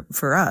weather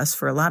for us,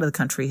 for a lot of the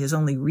country, has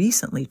only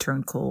recently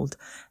turned cold,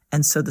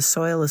 and so the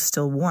soil is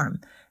still warm.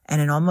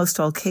 And in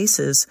almost all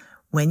cases,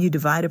 when you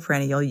divide a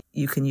perennial,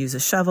 you can use a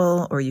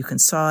shovel or you can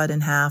saw it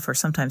in half, or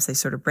sometimes they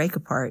sort of break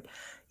apart.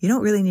 You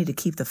don't really need to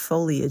keep the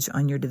foliage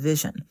on your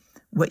division.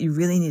 What you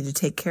really need to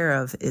take care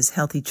of is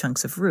healthy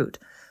chunks of root.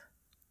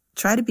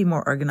 Try to be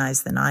more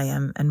organized than I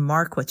am and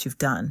mark what you've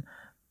done.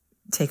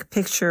 Take a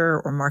picture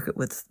or mark it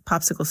with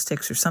popsicle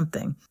sticks or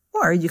something.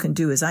 Or you can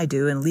do as I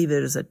do and leave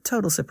it as a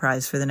total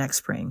surprise for the next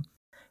spring.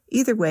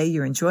 Either way,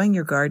 you're enjoying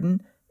your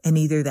garden in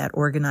either that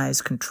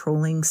organized,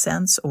 controlling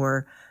sense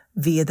or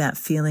via that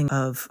feeling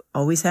of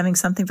always having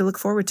something to look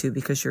forward to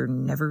because you're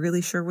never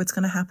really sure what's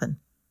going to happen.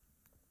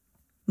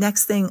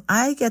 Next thing,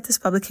 I get this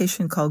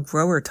publication called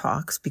Grower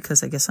Talks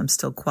because I guess I'm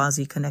still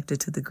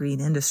quasi-connected to the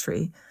green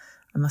industry.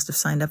 I must have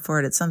signed up for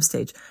it at some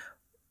stage.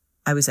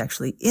 I was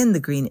actually in the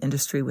green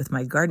industry with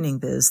my gardening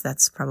biz.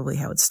 That's probably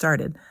how it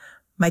started.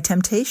 My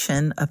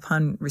temptation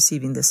upon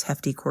receiving this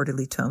hefty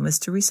quarterly tome is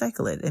to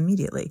recycle it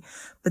immediately.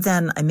 But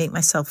then I make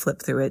myself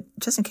flip through it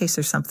just in case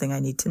there's something I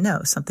need to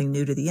know, something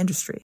new to the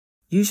industry.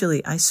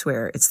 Usually, I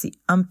swear, it's the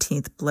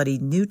umpteenth bloody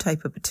new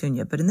type of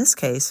petunia, but in this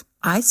case,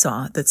 I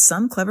saw that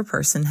some clever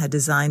person had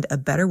designed a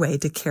better way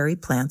to carry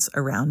plants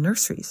around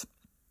nurseries.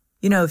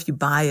 You know, if you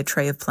buy a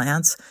tray of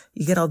plants,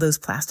 you get all those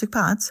plastic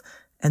pots,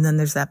 and then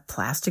there's that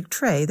plastic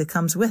tray that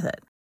comes with it.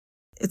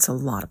 It's a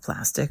lot of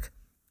plastic.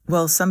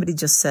 Well, somebody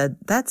just said,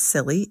 that's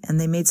silly, and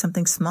they made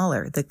something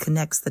smaller that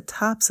connects the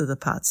tops of the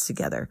pots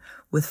together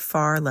with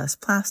far less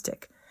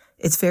plastic.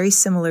 It's very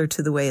similar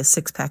to the way a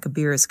six-pack of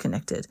beer is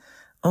connected,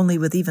 only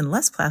with even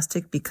less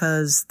plastic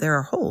because there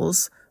are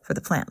holes for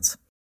the plants.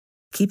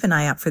 Keep an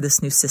eye out for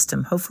this new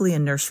system, hopefully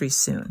in nurseries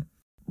soon.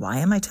 Why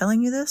am I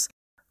telling you this?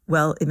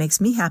 Well, it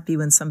makes me happy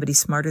when somebody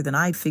smarter than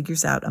I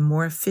figures out a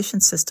more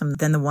efficient system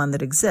than the one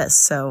that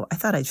exists, so I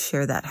thought I'd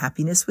share that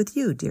happiness with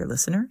you, dear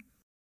listener.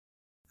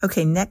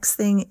 Okay, next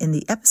thing, in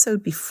the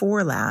episode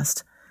before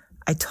last,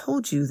 I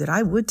told you that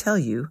I would tell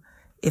you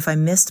if I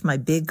missed my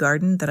big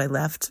garden that I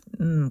left,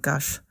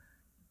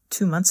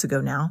 2 months ago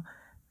now.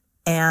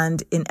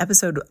 And in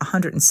episode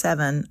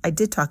 107, I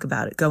did talk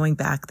about it, going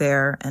back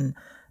there and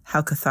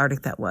how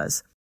cathartic that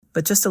was.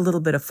 But just a little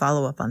bit of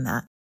follow-up on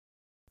that.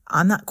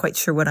 I'm not quite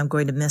sure what I'm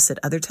going to miss at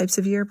other types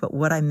of year, but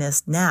what I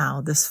missed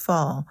now, this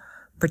fall,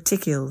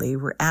 particularly,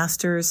 were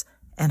asters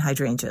and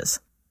hydrangeas.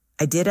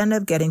 I did end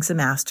up getting some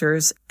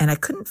asters, and I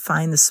couldn't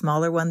find the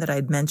smaller one that I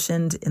had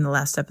mentioned in the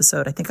last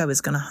episode. I think I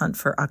was going to hunt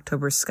for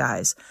October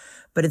skies.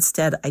 But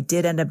instead, I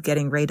did end up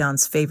getting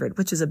Radon's favorite,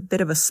 which is a bit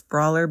of a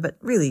sprawler, but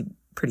really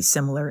pretty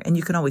similar, and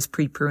you can always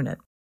pre-prune it.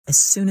 As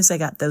soon as I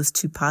got those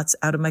 2 pots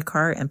out of my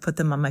car and put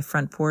them on my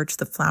front porch,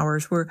 the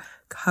flowers were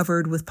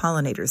covered with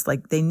pollinators,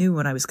 like they knew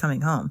when I was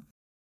coming home.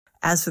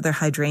 As for their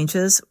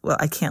hydrangeas, well,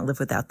 I can't live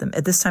without them.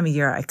 At this time of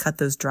year, I cut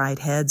those dried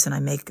heads and I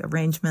make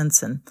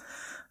arrangements, and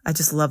I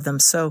just love them.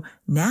 So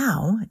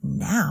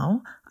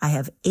now I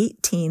have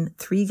 18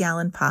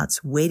 3-gallon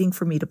pots waiting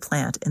for me to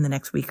plant in the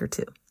next week or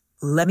two.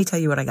 Let me tell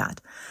you what I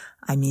got.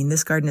 I mean,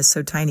 this garden is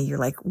so tiny, you're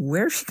like,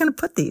 where's she going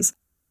to put these?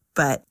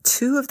 But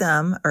 2 of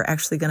them are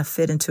actually going to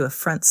fit into a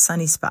front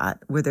sunny spot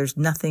where there's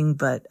nothing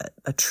but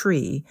a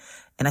tree.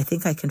 And I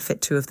think I can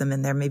fit 2 of them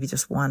in there, maybe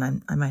just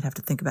one. I might have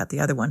to think about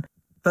the other one.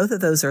 Both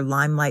of those are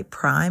Limelight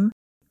Prime,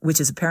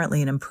 which is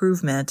apparently an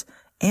improvement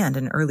and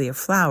an earlier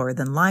flower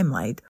than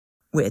Limelight,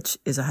 which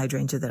is a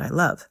hydrangea that I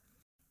love.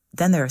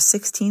 Then there are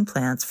 16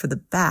 plants for the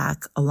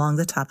back along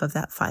the top of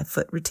that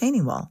 5-foot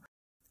retaining wall,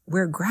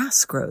 where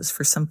grass grows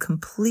for some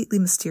completely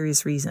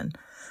mysterious reason.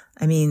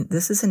 I mean,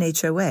 this is an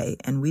HOA,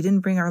 and we didn't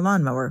bring our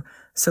lawnmower,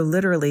 so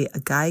literally a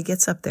guy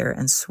gets up there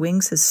and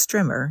swings his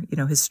strimmer,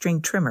 his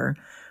string trimmer,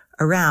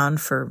 around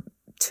for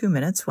 2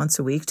 minutes once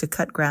a week to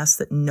cut grass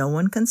that no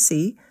one can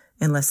see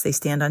unless they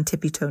stand on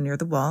tippy-toe near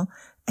the wall,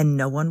 and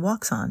no one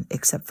walks on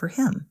except for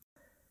him.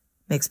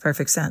 Makes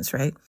perfect sense,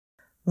 right?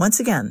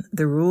 Once again,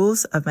 the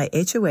rules of my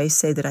HOA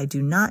say that I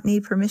do not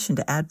need permission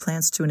to add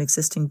plants to an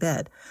existing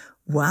bed.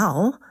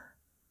 Well,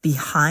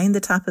 behind the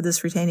top of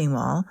this retaining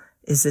wall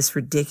is this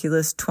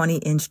ridiculous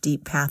 20-inch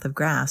deep path of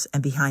grass,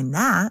 and behind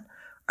that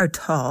are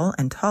tall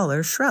and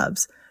taller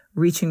shrubs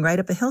reaching right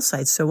up a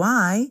hillside. So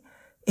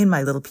in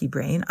my little pea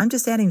brain, I'm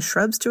just adding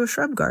shrubs to a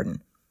shrub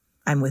garden.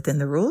 I'm within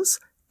the rules,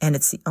 and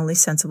it's the only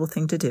sensible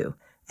thing to do.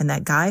 And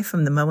that guy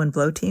from the mow and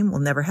blow team will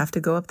never have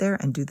to go up there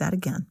and do that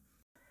again.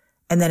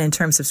 And then in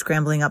terms of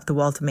scrambling up the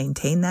wall to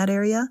maintain that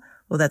area,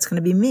 well, that's going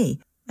to be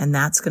me. And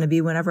that's going to be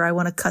whenever I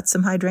want to cut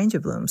some hydrangea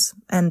blooms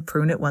and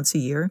prune it once a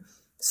year.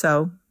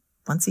 So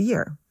once a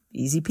year.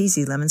 Easy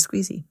peasy, lemon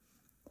squeezy.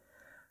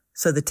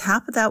 So the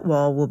top of that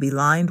wall will be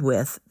lined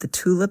with the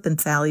tulip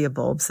and thalia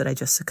bulbs that I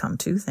just succumbed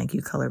to. Thank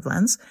you, Color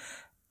Blends.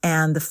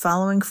 And the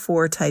following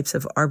 4 types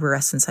of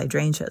arborescens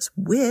hydrangeas,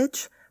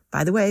 which,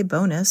 by the way,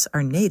 bonus,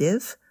 are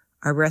native.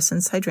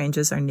 Arborescens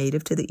hydrangeas are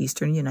native to the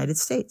eastern United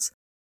States.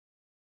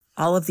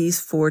 All of these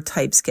 4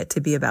 types get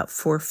to be about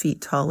 4 feet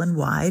tall and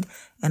wide.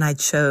 And I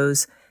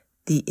chose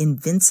the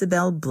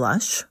Invincibelle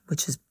Blush,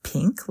 which is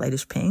pink,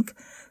 lightish pink.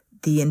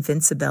 The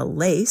Invincibelle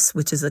Lace,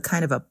 which is a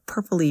kind of a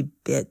purpley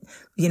bit.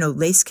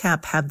 Lace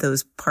cap have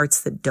those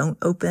parts that don't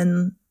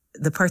open.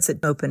 The parts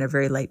that open are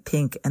very light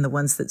pink, and the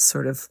ones that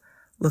sort of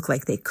look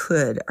like they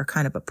could are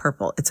kind of a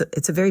purple.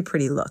 It's a very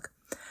pretty look.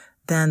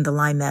 Then the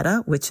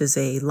Limetta, which is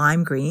a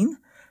lime green,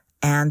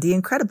 and the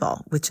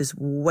Incredible, which is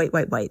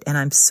white. And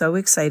I'm so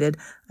excited.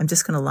 I'm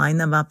just going to line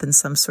them up in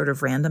some sort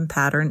of random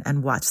pattern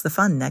and watch the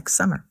fun next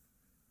summer.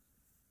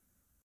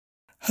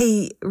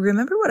 Hey,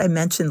 remember what I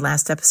mentioned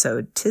last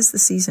episode? 'Tis the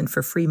season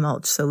for free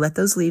mulch, so let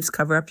those leaves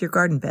cover up your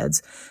garden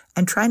beds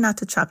and try not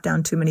to chop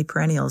down too many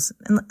perennials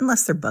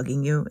unless they're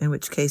bugging you, in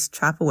which case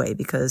chop away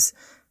because,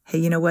 hey,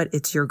 you know what?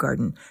 It's your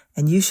garden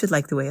and you should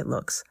like the way it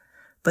looks.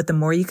 But the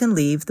more you can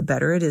leave, the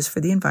better it is for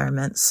the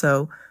environment,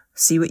 so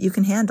see what you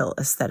can handle,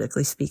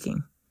 aesthetically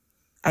speaking.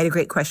 I had a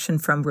great question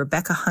from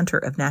Rebecca Hunter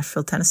of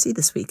Nashville, Tennessee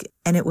this week,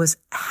 and it was,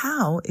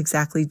 how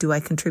exactly do I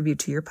contribute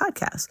to your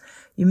podcast?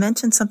 You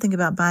mentioned something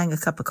about buying a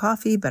cup of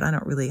coffee, but I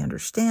don't really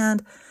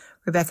understand.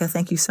 Rebecca,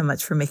 thank you so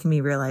much for making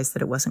me realize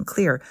that it wasn't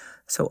clear.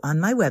 So on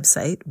my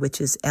website, which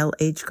is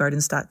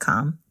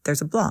lhgardens.com,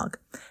 there's a blog.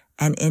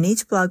 And in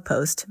each blog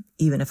post,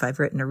 even if I've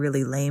written a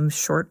really lame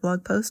short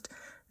blog post,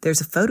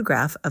 there's a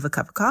photograph of a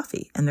cup of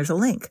coffee and there's a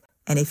link.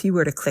 And if you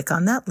were to click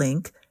on that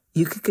link,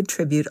 you could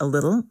contribute a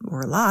little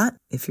or a lot,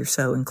 if you're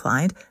so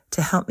inclined,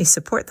 to help me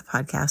support the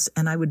podcast,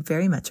 and I would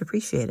very much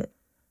appreciate it.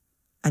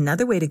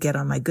 Another way to get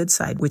on my good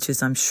side, which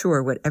is I'm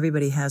sure what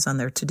everybody has on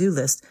their to-do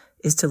list,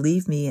 is to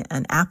leave me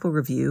an Apple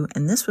review,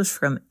 and this was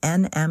from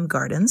N.M.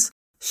 Gardens.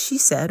 She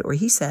said, or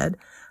he said,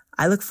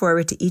 I look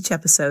forward to each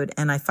episode,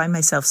 and I find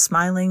myself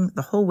smiling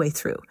the whole way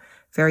through.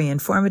 Very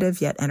informative,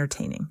 yet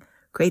entertaining.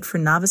 Great for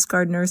novice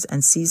gardeners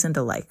and seasoned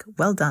alike.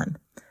 Well done.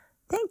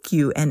 Thank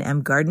you,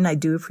 N.M. Garden. I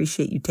do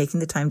appreciate you taking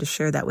the time to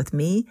share that with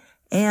me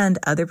and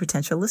other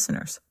potential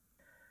listeners.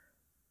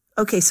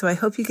 Okay, so I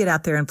hope you get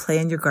out there and play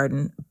in your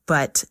garden,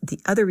 but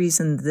the other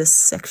reason this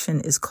section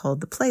is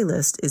called the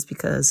playlist is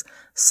because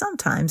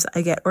sometimes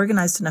I get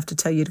organized enough to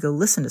tell you to go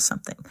listen to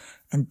something.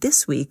 And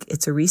this week,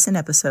 it's a recent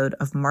episode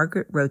of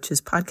Margaret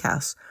Roach's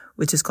podcast,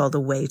 which is called A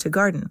Way to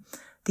Garden.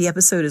 The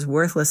episode is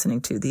worth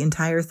listening to, the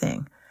entire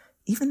thing,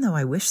 even though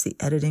I wish the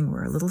editing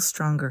were a little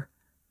stronger.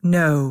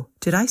 No,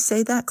 did I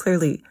say that?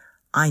 Clearly,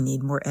 I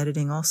need more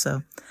editing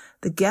also.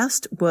 The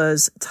guest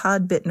was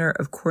Todd Bittner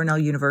of Cornell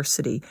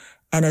University,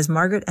 and as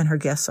Margaret and her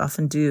guests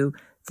often do,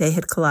 they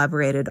had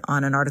collaborated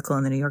on an article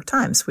in the New York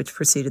Times, which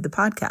preceded the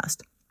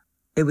podcast.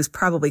 It was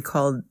probably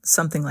called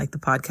something like the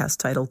podcast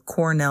title,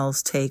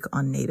 Cornell's Take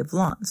on Native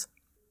Lawns.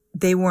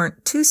 They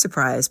weren't too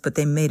surprised, but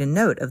they made a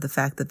note of the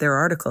fact that their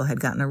article had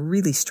gotten a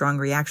really strong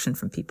reaction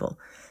from people.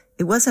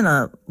 It wasn't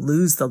a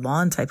lose the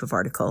lawn type of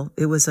article.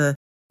 It was a,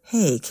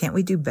 hey, can't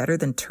we do better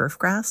than turf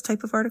grass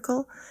type of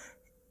article?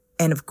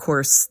 And of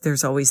course,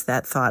 there's always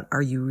that thought,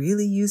 are you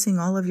really using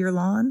all of your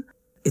lawn?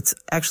 It's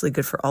actually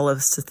good for all of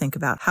us to think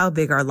about how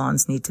big our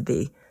lawns need to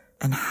be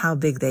and how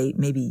big they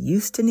maybe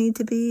used to need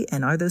to be.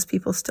 And are those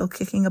people still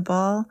kicking a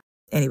ball?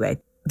 Anyway,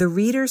 the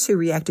readers who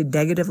reacted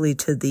negatively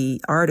to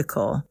the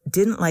article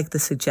didn't like the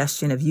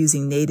suggestion of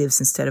using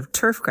natives instead of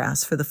turf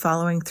grass for the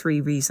following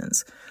 3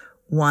 reasons.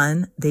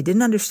 1, they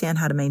didn't understand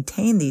how to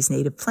maintain these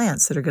native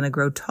plants that are going to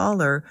grow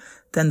taller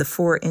than the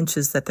 4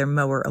 inches that their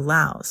mower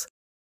allows.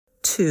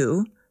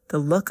 2, the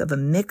look of a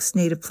mixed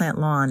native plant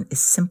lawn is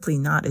simply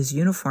not as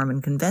uniform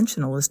and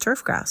conventional as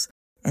turf grass,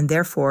 and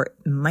therefore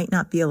might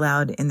not be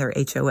allowed in their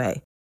HOA.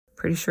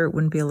 Pretty sure it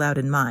wouldn't be allowed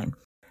in mine.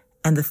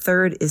 And the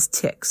 3rd is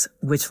ticks,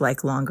 which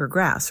like longer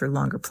grass or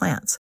longer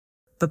plants.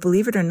 But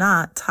believe it or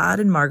not, Todd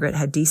and Margaret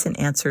had decent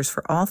answers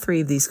for all 3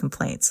 of these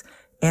complaints,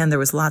 and there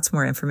was lots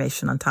more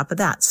information on top of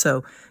that.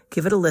 So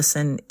give it a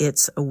listen.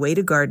 It's A Way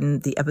to Garden,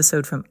 the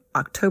episode from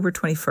October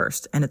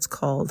 21st, and it's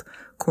called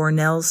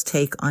Cornell's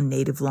Take on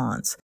Native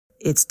Lawns.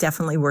 It's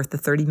definitely worth the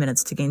 30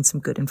 minutes to gain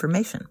some good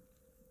information.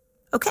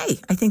 Okay,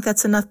 I think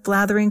that's enough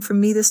blathering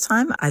from me this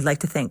time. I'd like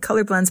to thank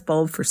Colorblends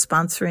Bulb for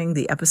sponsoring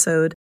the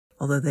episode.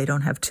 Although they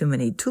don't have too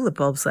many tulip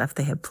bulbs left,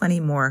 they have plenty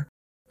more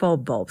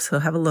bulbs. So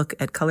have a look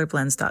at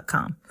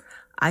colorblends.com.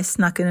 I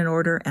snuck in an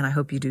order, and I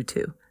hope you do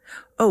too.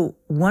 Oh,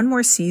 one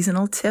more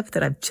seasonal tip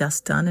that I've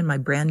just done in my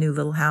brand new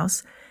little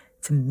house.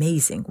 It's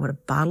amazing what a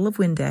bottle of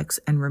Windex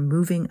and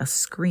removing a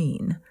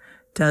screen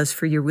does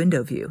for your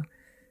window view.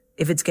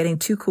 If it's getting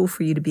too cool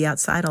for you to be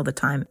outside all the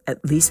time,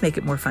 at least make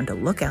it more fun to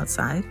look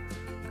outside.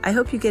 I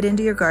hope you get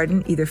into your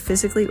garden either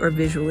physically or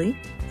visually,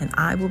 and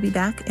I will be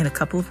back in a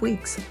couple of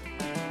weeks.